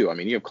 those two.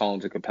 You have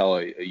Collins and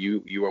Capella.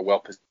 You are well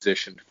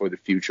positioned for the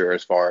future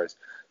as far as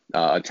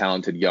a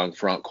talented young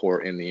front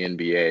court in the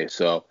NBA.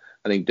 So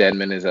I think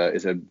Dedmon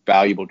is a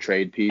valuable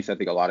trade piece. I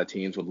think a lot of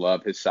teams would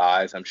love his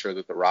size. I'm sure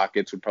that the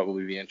Rockets would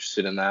probably be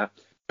interested in that.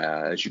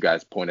 As you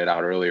guys pointed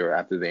out earlier,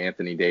 after the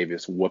Anthony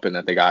Davis whooping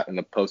that they got in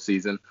the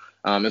postseason,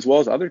 as well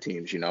as other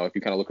teams. If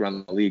you kind of look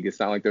around the league, it's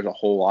not like there's a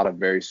whole lot of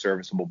very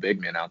serviceable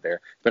big men out there,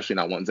 especially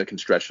not ones that can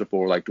stretch the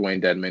floor like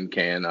Dwayne Dedmon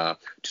can to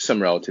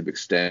some relative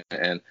extent.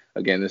 And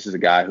again, this is a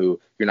guy who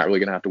you're not really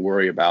going to have to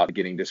worry about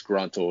getting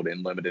disgruntled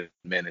in limited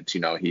minutes.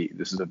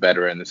 This is a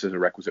veteran. This is a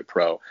requisite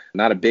pro.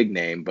 Not a big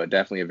name, but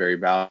definitely a very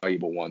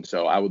valuable one.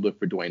 So I would look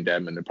for Dwayne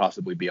Dedmon to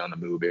possibly be on the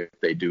move if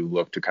they do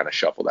look to kind of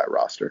shuffle that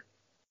roster.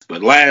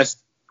 But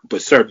last,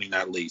 but certainly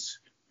not least,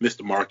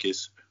 Mr.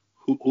 Marcus,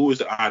 who is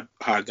the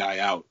odd guy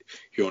out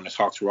here on this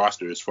Hawks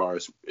roster as far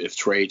as if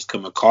trades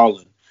come a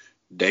calling,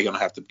 they're going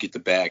to have to get the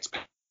bags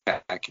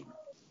packing.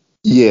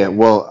 Yeah,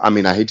 well,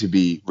 I hate to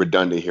be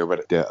redundant here,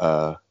 but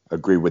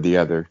agree with the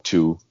other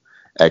two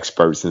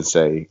experts and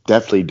say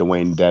definitely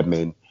Dwayne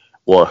Dedmon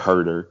or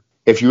Herter.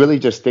 If you really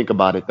just think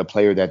about it, the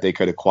player that they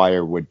could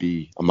acquire would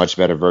be a much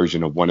better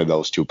version of one of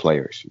those two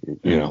players,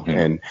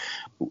 and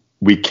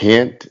we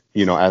can't,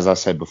 as I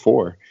said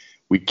before,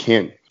 we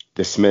can't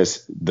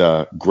dismiss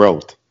the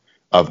growth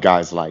of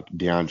guys like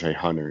DeAndre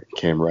Hunter,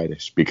 Cam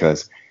Reddish,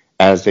 because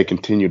as they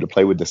continue to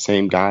play with the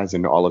same guys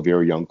in all of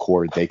your young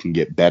core, they can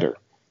get better.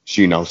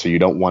 So you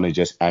don't want to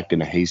just act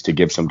in a haste to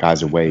give some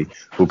guys away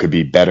who could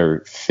be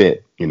better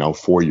fit,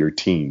 for your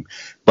team.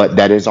 But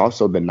that is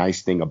also the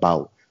nice thing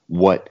about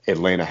what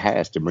Atlanta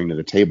has to bring to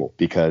the table,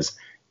 because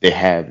they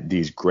have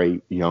these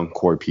great young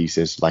core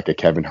pieces like a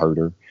Kevin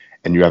Herter,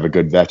 and you have a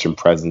good veteran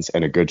presence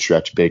and a good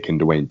stretch big in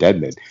Dwayne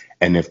Dedmon.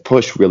 And if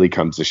push really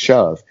comes to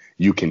shove,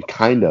 you can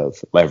kind of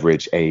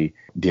leverage a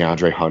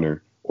DeAndre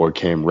Hunter or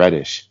Cam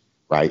Reddish,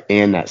 right,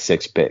 and that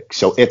 6th pick.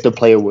 So if the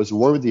player was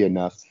worthy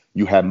enough,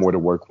 you have more to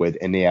work with,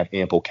 and they have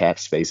ample cap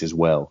space as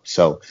well.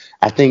 So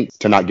I think,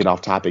 to not get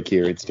off topic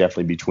here, it's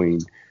definitely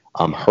between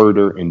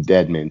Herder and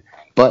Dedmon.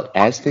 But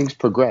as things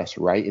progress,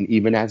 right, and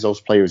even as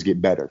those players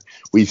get better,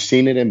 we've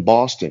seen it in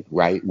Boston,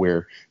 right,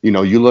 where,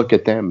 you look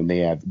at them and they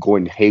have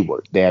Gordon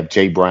Hayward, they have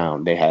Jay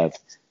Brown, they have,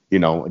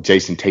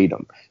 Jason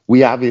Tatum.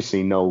 We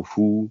obviously know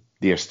who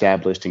the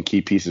established and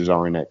key pieces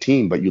are in that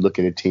team, but you look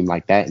at a team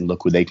like that and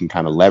look who they can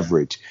kind of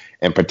leverage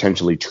and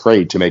potentially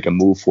trade to make a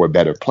move for a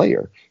better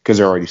player because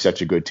they're already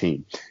such a good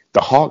team.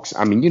 The Hawks,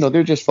 I mean,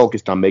 they're just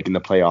focused on making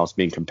the playoffs,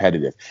 being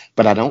competitive,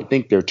 but I don't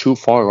think they're too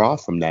far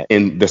off from that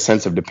in the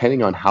sense of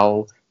depending on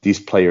how these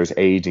players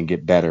age and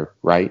get better,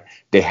 right?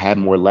 They have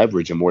more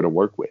leverage and more to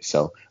work with.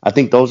 So I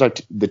think those are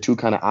the two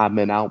kind of odd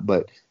men out,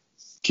 but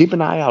keep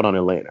an eye out on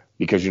Atlanta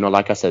because,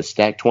 like I said,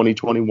 stack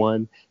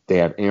 2021, they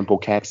have ample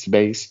cap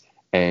space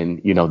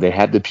and, they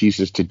have the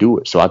pieces to do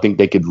it. So I think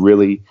they could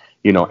really,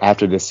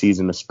 after this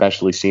season,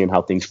 especially seeing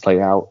how things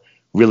play out,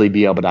 really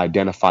be able to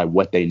identify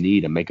what they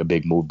need and make a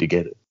big move to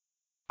get it.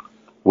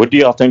 What do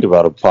y'all think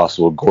about a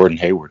possible Gordon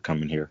Hayward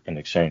coming here in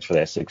exchange for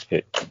that 6th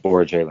pick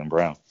or Jaylen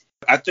Brown?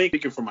 I think,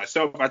 speaking for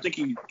myself, I think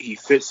he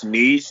fits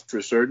needs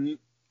for certain,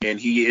 and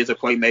he is a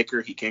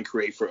playmaker. He can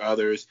create for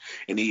others,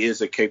 and he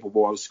is a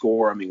capable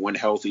scorer. I mean, when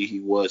healthy, he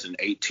was an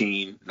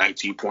 18,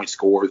 19-point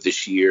scorer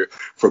this year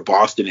for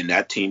Boston, and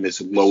that team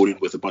is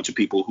loaded with a bunch of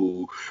people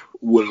who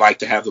would like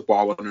to have the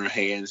ball in their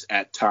hands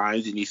at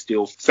times, and he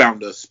still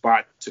found a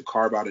spot to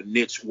carve out a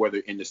niche, whether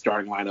in the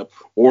starting lineup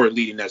or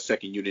leading that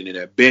second unit in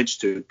that bench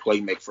to play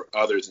make for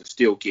others and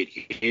still get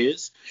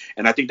his.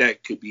 And I think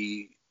that could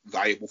be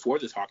valuable for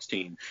this Hawks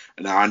team.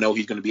 And now I know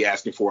he's going to be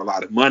asking for a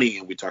lot of money,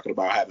 and we're talking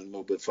about having a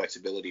little bit of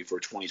flexibility for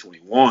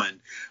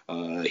 2021.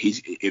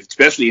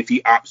 Especially if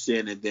he opts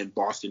in and then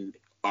Boston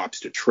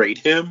opts to trade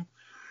him,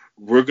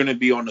 we're going to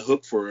be on the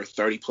hook for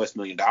 $30+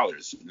 million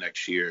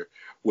next year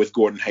with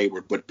Gordon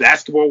Hayward. But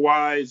basketball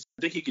wise,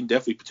 I think he can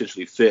definitely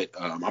potentially fit.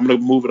 I'm going to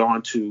move it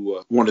on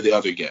to one of the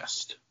other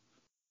guests.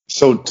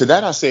 So to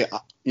that, I say,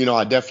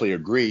 I definitely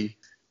agree.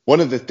 One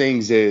of the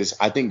things is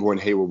I think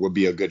Gordon Hayward would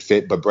be a good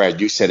fit, but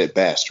Brad, you said it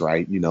best,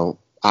 right?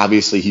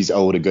 Obviously he's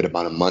owed a good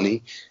amount of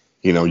money.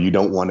 You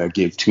don't want to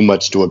give too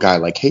much to a guy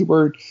like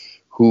Hayward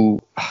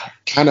who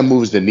kind of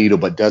moves the needle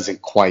but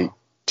doesn't quite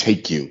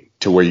take you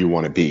to where you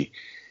want to be,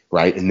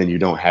 right? And then you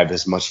don't have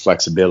as much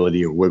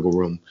flexibility or wiggle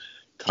room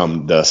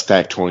come the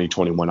stack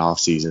 2021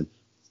 offseason.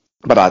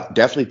 But I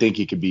definitely think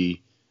he could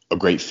be a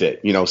great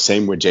fit.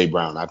 Same with Jay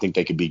Brown. I think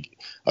they could be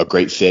a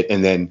great fit.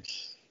 And then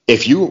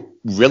if you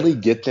really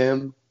get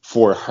them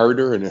for a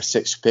Herder and a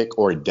 6th pick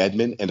or a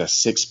Dedmon and a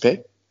 6th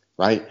pick,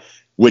 right?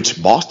 Which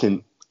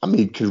Boston,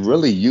 could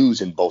really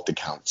use in both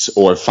accounts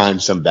or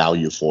find some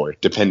value for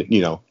it,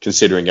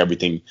 considering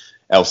everything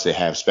else they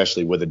have,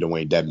 especially with a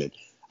Dwayne Dedmon.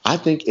 I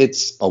think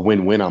it's a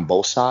win-win on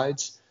both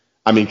sides.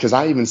 Because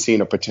I even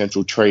seen a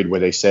potential trade where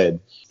they said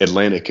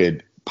Atlanta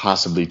could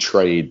possibly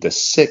trade the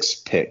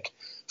 6th pick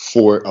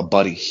for a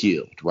Buddy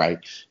Hield, right?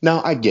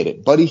 Now, I get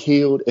it. Buddy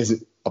Hield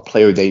isn't a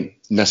player they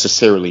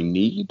necessarily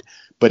need,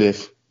 but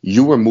if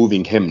you were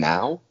moving him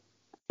now,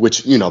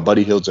 which,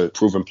 Buddy Hield's a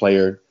proven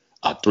player,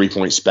 a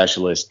 3-point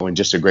specialist, and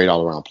just a great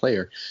all-around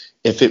player.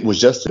 If it was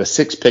just the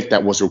 6th pick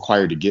that was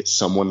required to get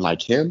someone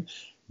like him,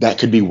 that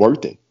could be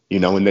worth it,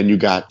 and then you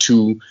got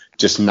 2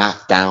 just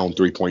knocked down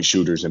 3-point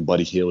shooters in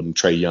Buddy Hield and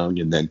Trae Young,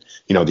 and then,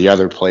 the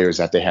other players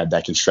that they had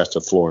that can stretch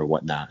the floor and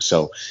whatnot.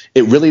 So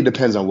it really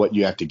depends on what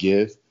you have to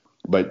give.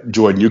 But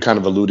Jordan, you kind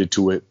of alluded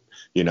to it,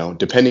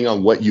 depending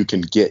on what you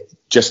can get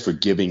just for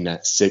giving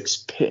that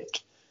 6th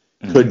pick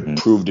could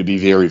prove to be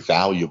very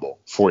valuable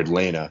for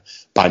Atlanta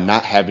by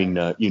not having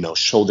to,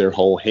 show their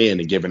whole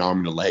hand and give an arm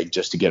and a leg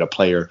just to get a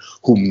player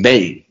who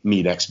may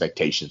meet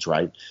expectations,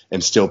 right?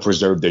 And still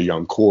preserve their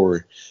young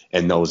core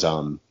and those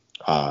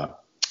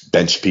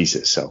bench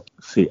pieces. So,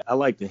 see, I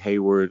like the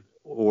Hayward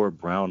or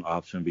Brown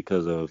option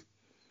because of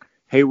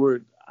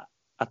Hayward.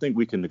 I think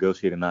we can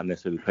negotiate and not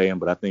necessarily pay him,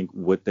 but I think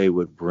what they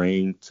would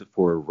bring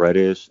for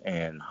Reddish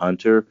and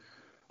Hunter,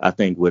 I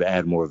think would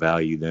add more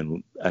value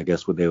than I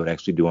guess what they would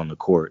actually do on the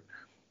court.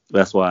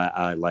 That's why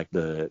I like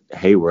the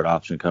Hayward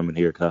option coming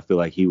here, because I feel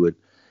like he would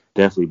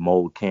definitely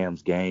mold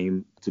Cam's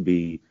game to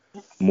be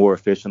more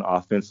efficient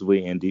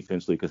offensively and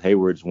defensively, because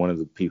Hayward's one of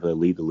the people that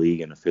lead the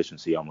league in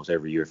efficiency almost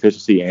every year,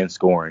 efficiency and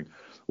scoring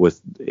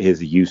with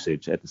his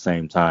usage at the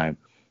same time.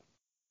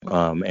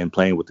 And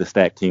playing with the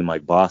stacked team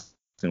like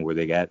Boston, where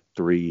they got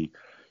 3,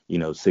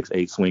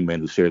 6'8" swingmen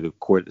who share the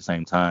court at the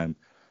same time,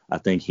 I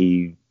think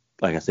he,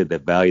 like I said, the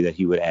value that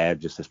he would add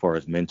just as far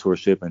as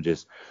mentorship and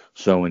just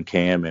showing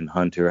Cam and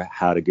Hunter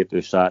how to get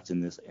their shots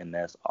in this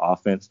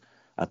offense,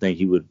 I think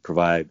he would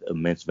provide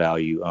immense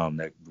value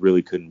that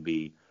really couldn't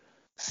be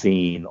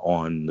seen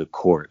on the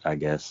court, I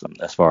guess,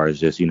 as far as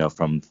just,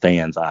 from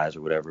fans' eyes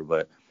or whatever.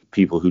 But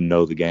people who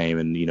know the game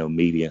and,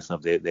 media and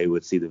stuff, they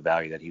would see the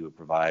value that he would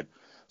provide.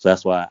 So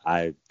that's why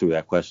I threw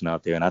that question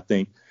out there. And I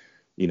think,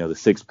 the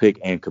 6th pick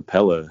and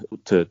Capella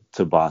to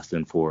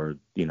Boston for,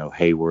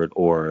 Hayward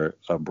or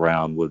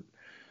Brown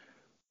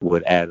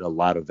would add a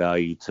lot of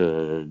value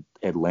to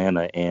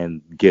Atlanta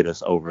and get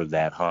us over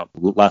that hump a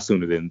lot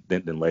sooner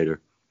than later.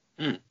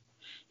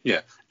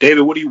 Yeah,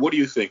 David, what do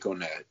you think on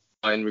that?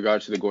 in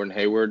regards to the Gordon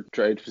Hayward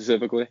trade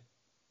specifically?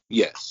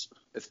 Yes.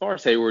 As far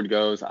as Hayward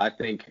goes, I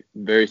think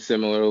very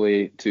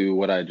similarly to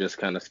what I just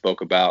kind of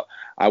spoke about,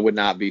 I would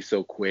not be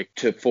so quick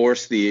to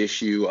force the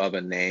issue of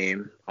a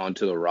name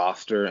onto the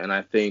roster. And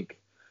I think,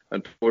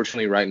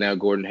 unfortunately, right now,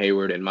 Gordon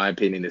Hayward, in my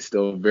opinion, is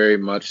still very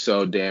much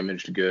so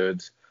damaged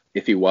goods.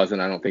 If he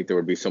wasn't, I don't think there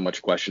would be so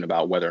much question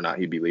about whether or not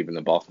he'd be leaving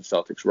the Boston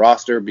Celtics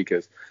roster,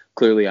 because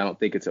clearly I don't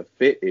think it's a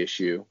fit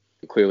issue.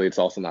 Clearly, it's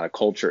also not a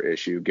culture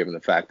issue, given the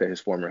fact that his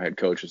former head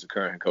coach is the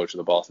current head coach of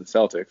the Boston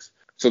Celtics.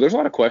 So there's a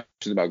lot of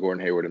questions about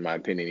Gordon Hayward, in my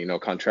opinion. You know,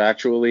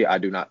 contractually, I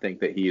do not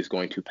think that he is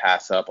going to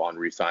pass up on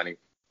re-signing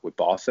with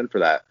Boston for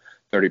that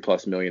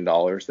 $30+ million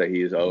that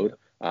he is owed.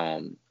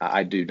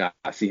 I do not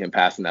see him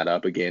passing that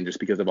up again,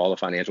 just because of all the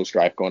financial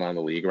strife going on in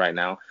the league right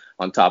now,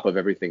 on top of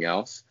everything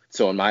else.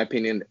 So in my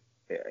opinion,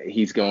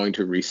 he's going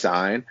to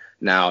re-sign.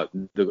 Now,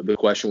 the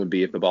question would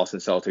be if the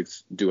Boston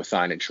Celtics do a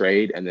sign and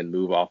trade and then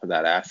move off of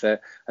that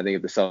asset. I think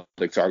if the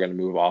Celtics are going to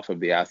move off of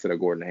the asset of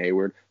Gordon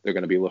Hayward, they're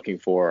going to be looking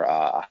for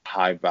a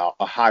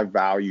high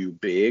value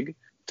big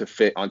to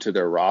fit onto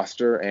their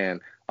roster.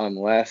 And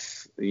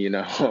unless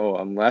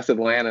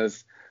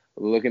Atlanta's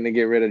looking to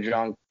get rid of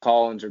John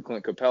Collins or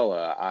Clint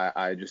Capella,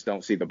 I just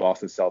don't see the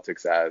Boston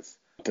Celtics as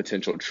a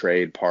potential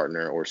trade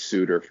partner or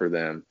suitor for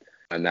them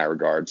in that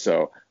regard.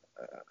 So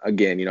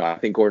again, you know, I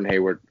think Gordon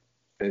Hayward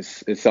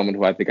is someone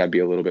who I think I'd be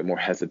a little bit more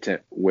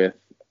hesitant with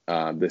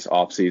this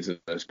offseason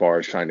as far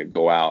as trying to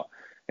go out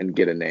and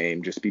get a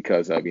name, just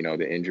because of, you know,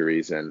 the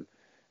injuries and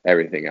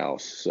everything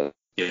else. So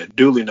yeah,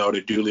 duly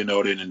noted.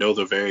 And those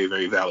are very,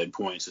 very valid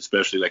points,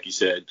 especially like you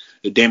said,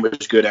 the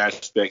damaged good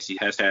aspects. He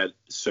has had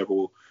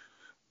several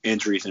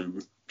injuries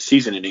and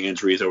season-ending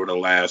injuries over the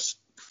last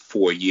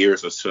 4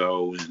 years or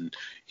so. And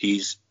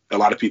a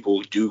lot of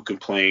people do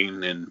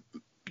complain, and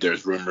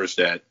there's rumors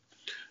that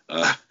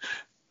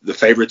the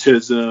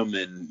favoritism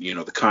and, you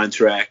know, the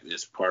contract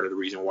is part of the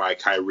reason why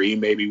Kyrie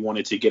maybe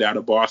wanted to get out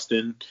of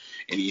Boston,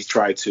 and he's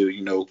tried to,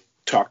 you know,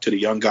 talk to the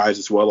young guys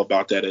as well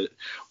about that.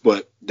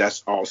 But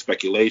that's all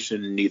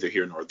speculation, neither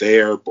here nor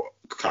there. But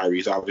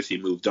Kyrie's obviously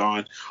moved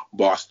on.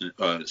 Boston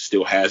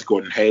still has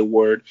Gordon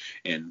Hayward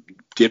and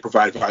did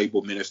provide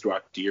valuable minutes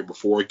throughout the year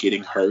before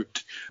getting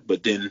hurt,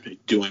 but then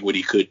doing what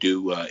he could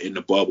do in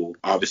the bubble,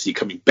 obviously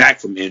coming back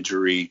from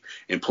injury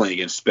and playing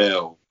in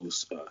spells.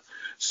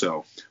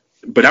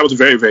 But that was a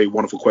very, very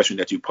wonderful question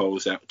that you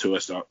posed to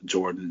us,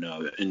 Jordan,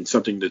 and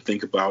something to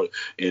think about,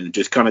 and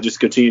just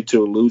continue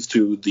to allude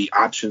to the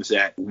options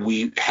that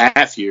we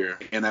have here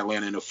in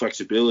Atlanta and the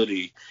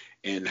flexibility,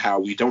 and how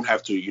we don't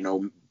have to, you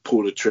know,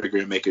 pull the trigger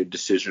and make a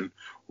decision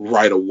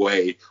right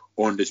away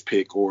on this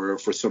pick, or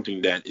for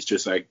something that is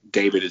just like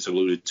David has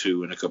alluded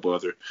to and a couple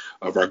other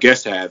of our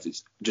guests have.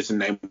 It's just a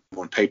name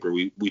on paper.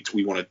 We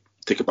want to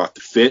think about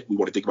the fit. We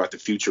want to think about the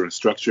future and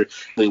structure.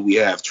 We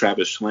have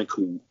Travis Schlenk,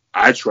 who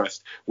I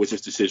trust with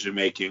his decision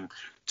making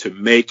to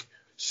make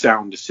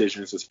sound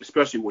decisions,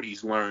 especially what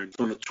he's learned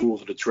from the tools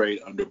of the trade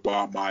under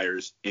Bob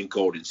Myers in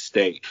Golden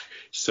State.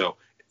 So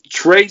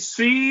trade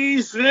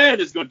season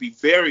is going to be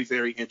very,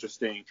 very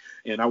interesting.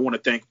 And I want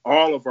to thank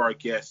all of our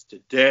guests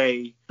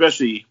today,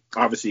 especially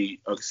obviously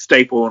a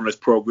staple on this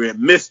program,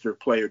 Mr.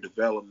 Player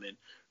Development,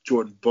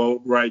 Jordan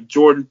Boatwright.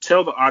 Jordan,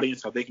 tell the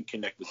audience how they can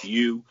connect with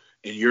you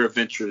and your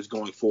adventures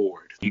going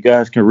forward. You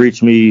guys can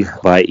reach me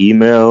by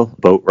email,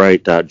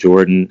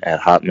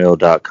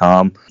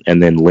 boatwright.jordan@hotmail.com,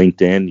 and then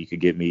LinkedIn. You could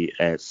get me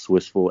at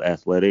Swissful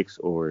Athletics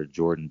or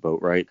Jordan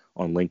Boatwright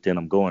on LinkedIn.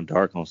 I'm going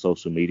dark on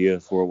social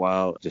media for a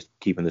while, just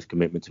keeping this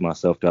commitment to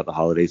myself throughout the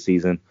holiday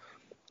season.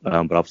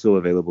 But I'm still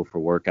available for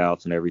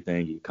workouts and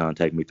everything. You can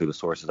contact me through the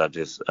sources I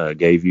just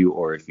gave you,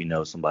 or if you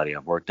know somebody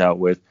I've worked out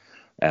with,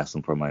 ask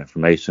them for my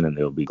information, and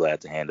they'll be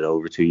glad to hand it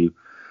over to you.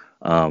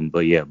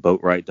 But yeah,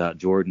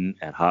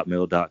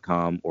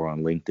 boatwright.jordan@hotmail.com, or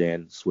on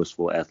LinkedIn,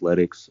 Swissful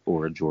Athletics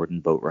or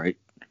Jordan Boatwright.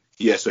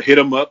 Yeah, so hit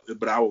them up.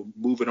 But I will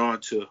move it on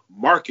to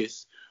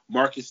Marcus.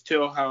 Marcus,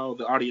 tell how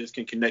the audience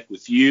can connect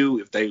with you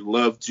if they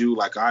loved you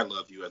like I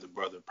love you as a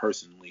brother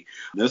personally.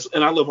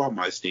 And I love all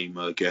my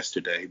esteemed guests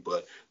today,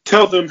 but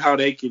tell them how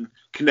they can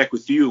connect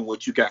with you and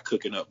what you got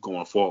cooking up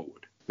going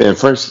forward. Man,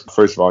 first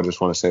of all, I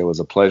just want to say it was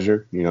a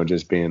pleasure, you know,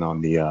 just being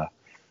on the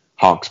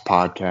Hawks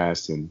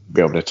podcast and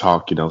be able to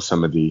talk, you know,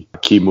 some of the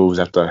key moves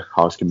that the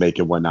Hawks can make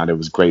and whatnot. It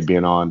was great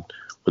being on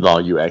with all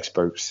you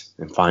experts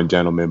and fine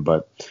gentlemen.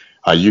 But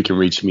you can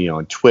reach me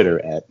on Twitter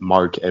at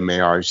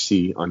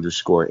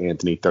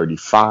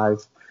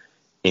Mark_Anthony35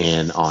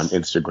 and on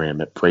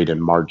Instagram at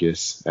Braden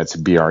Marcus. That's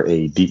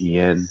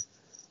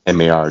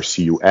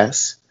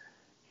BradenMarcus.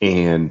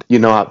 And, you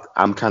know,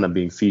 I'm kind of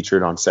being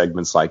featured on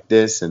segments like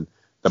this and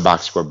the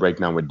Box Score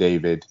Breakdown with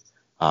David.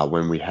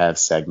 When we have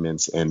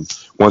segments. And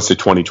once the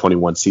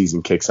 2021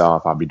 season kicks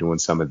off, I'll be doing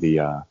some of the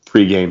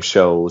pregame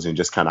shows and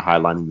just kind of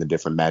highlighting the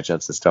different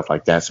matchups and stuff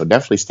like that. So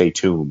definitely stay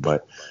tuned.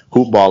 But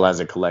Hoop Ball as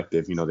a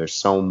collective, you know, there's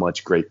so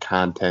much great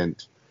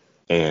content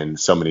and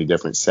so many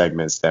different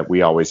segments that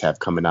we always have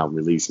coming out and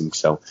releasing.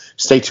 So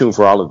stay tuned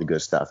for all of the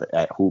good stuff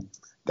at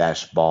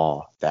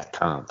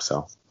hoop-ball.com.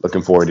 So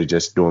looking forward to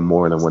just doing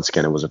more. And once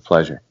again, it was a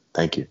pleasure.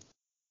 Thank you.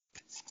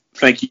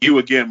 Thank you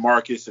again,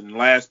 Marcus. And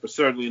last but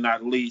certainly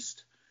not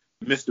least,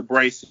 Mr.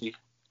 Bracy,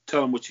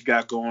 tell them what you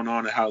got going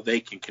on and how they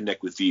can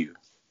connect with you.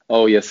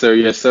 Oh, yes, sir.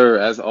 Yes, sir.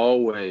 As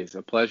always,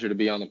 a pleasure to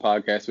be on the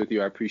podcast with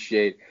you. I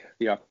appreciate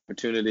the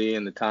opportunity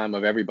and the time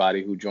of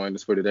everybody who joined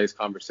us for today's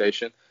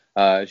conversation.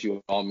 As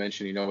you all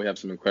mentioned, we have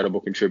some incredible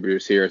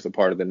contributors here as a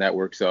part of the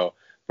network. So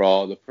for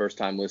all the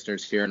first-time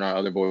listeners hearing our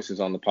other voices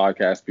on the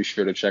podcast, be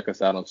sure to check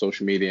us out on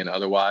social media and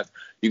otherwise.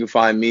 You can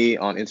find me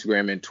on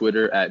Instagram and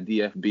Twitter at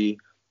DFB_3,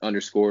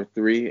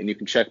 and you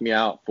can check me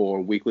out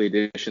for weekly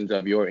editions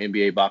of your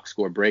NBA Box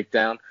Score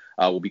Breakdown.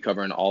 We'll be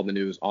covering all the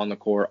news on the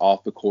court,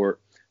 off the court,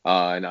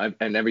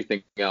 and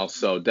everything else.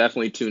 So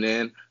definitely tune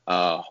in.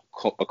 A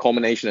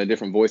culmination of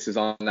different voices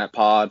on that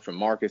pod from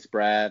Marcus,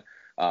 Brad,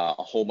 a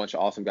whole bunch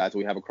of awesome guys that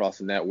we have across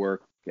the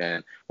network.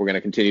 And we're going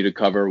to continue to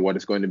cover what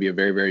is going to be a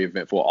very, very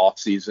eventful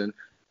offseason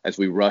as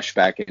we rush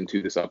back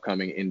into this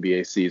upcoming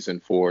NBA season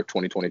for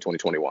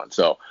 2020-2021.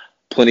 So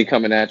plenty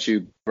coming at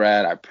you,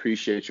 Brad. I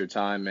appreciate your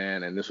time,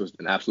 man. And this was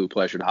an absolute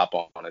pleasure to hop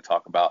on and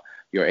talk about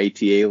your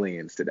AT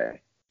aliens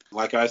today.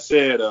 Like I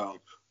said,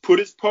 put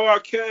his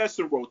podcast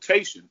in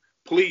rotation.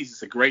 Please,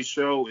 it's a great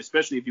show,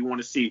 especially if you want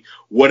to see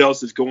what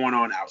else is going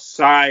on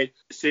outside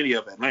the city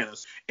of Atlanta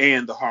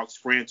and the Hawks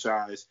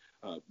franchise.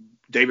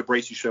 David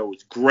Bracy show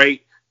is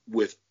great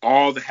with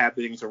all the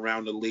happenings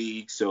around the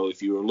league. So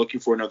if you're looking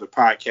for another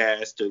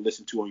podcast to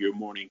listen to on your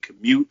morning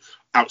commute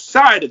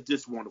outside of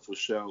this wonderful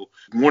show,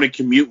 morning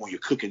commute when you're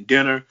cooking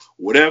dinner,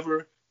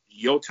 whatever,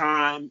 your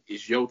time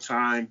is your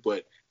time,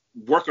 but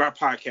work our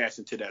podcast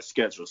into that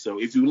schedule.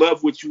 So if you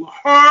love what you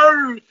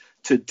heard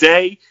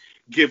today,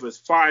 give us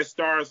 5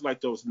 stars like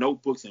those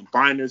notebooks and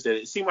binders that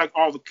it seemed like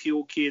all the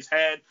cool kids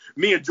had.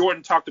 Me and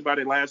Jordan talked about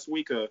it last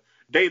week.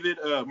 David,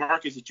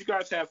 Marcus, did you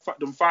guys have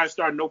them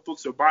 5-star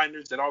notebooks or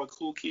binders that all the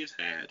cool kids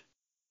had?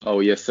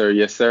 Oh, yes, sir.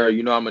 Yes, sir.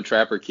 I'm a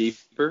trapper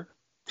keeper.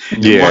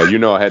 Yeah,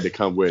 I had to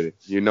come with it.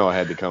 I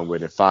had to come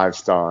with it.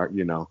 5-star,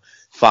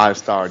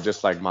 5-star,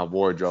 just like my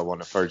wardrobe on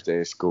the first day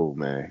of school,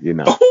 man. You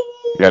got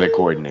to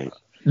coordinate.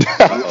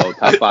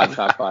 Top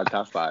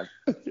five.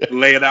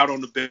 Lay it out on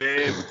the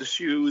bed with the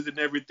shoes and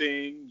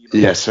everything.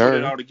 Yes, sir. Put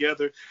it all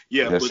together.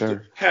 Yeah, yes, but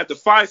sir. Had the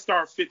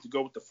 5-star fit to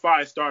go with the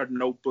 5-star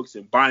notebooks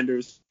and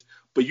binders.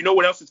 But you know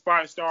what else is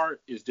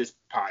 5-star is this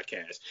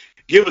podcast.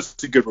 Give us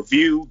a good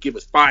review. Give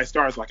us 5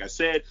 stars, like I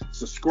said.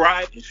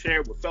 Subscribe and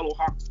share with fellow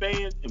Hawks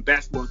fans and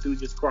basketball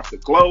enthusiasts across the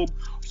globe.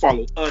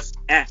 Follow us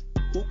at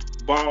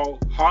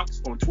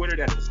HoopBallHawks on Twitter.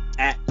 That is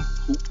at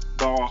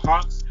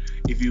HoopBallHawks.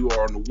 If you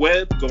are on the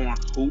web, go on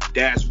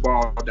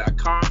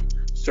hoop-ball.com.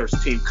 Search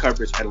team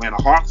coverage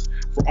Atlanta Hawks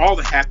for all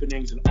the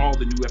happenings and all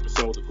the new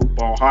episodes of Hoop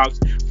Ball Hawks.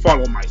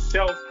 Follow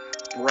myself,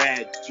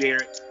 Brad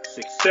Jarrett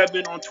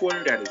 67 on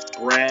Twitter. That is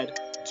Brad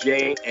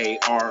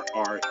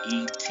JARRETT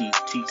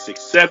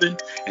 67.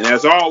 And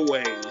as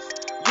always,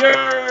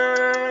 yeah.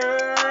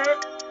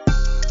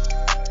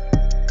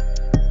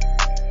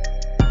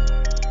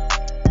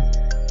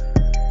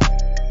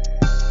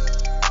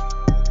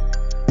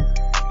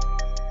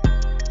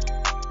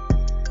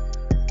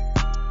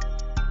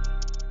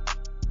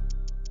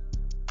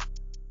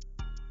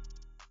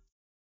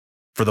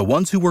 For the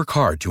ones who work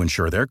hard to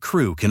ensure their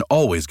crew can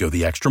always go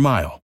the extra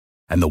mile,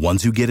 and the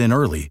ones who get in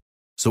early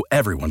so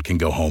everyone can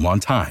go home on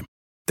time,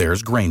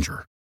 there's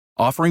Grainger,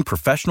 offering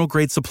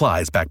professional-grade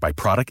supplies backed by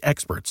product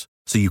experts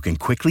so you can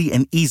quickly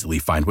and easily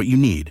find what you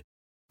need.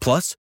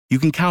 Plus, you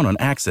can count on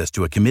access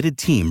to a committed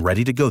team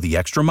ready to go the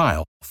extra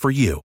mile for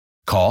you.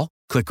 Call,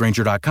 click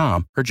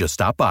Grainger.com, or just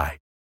stop by.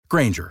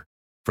 Grainger,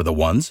 for the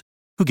ones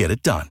who get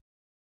it done.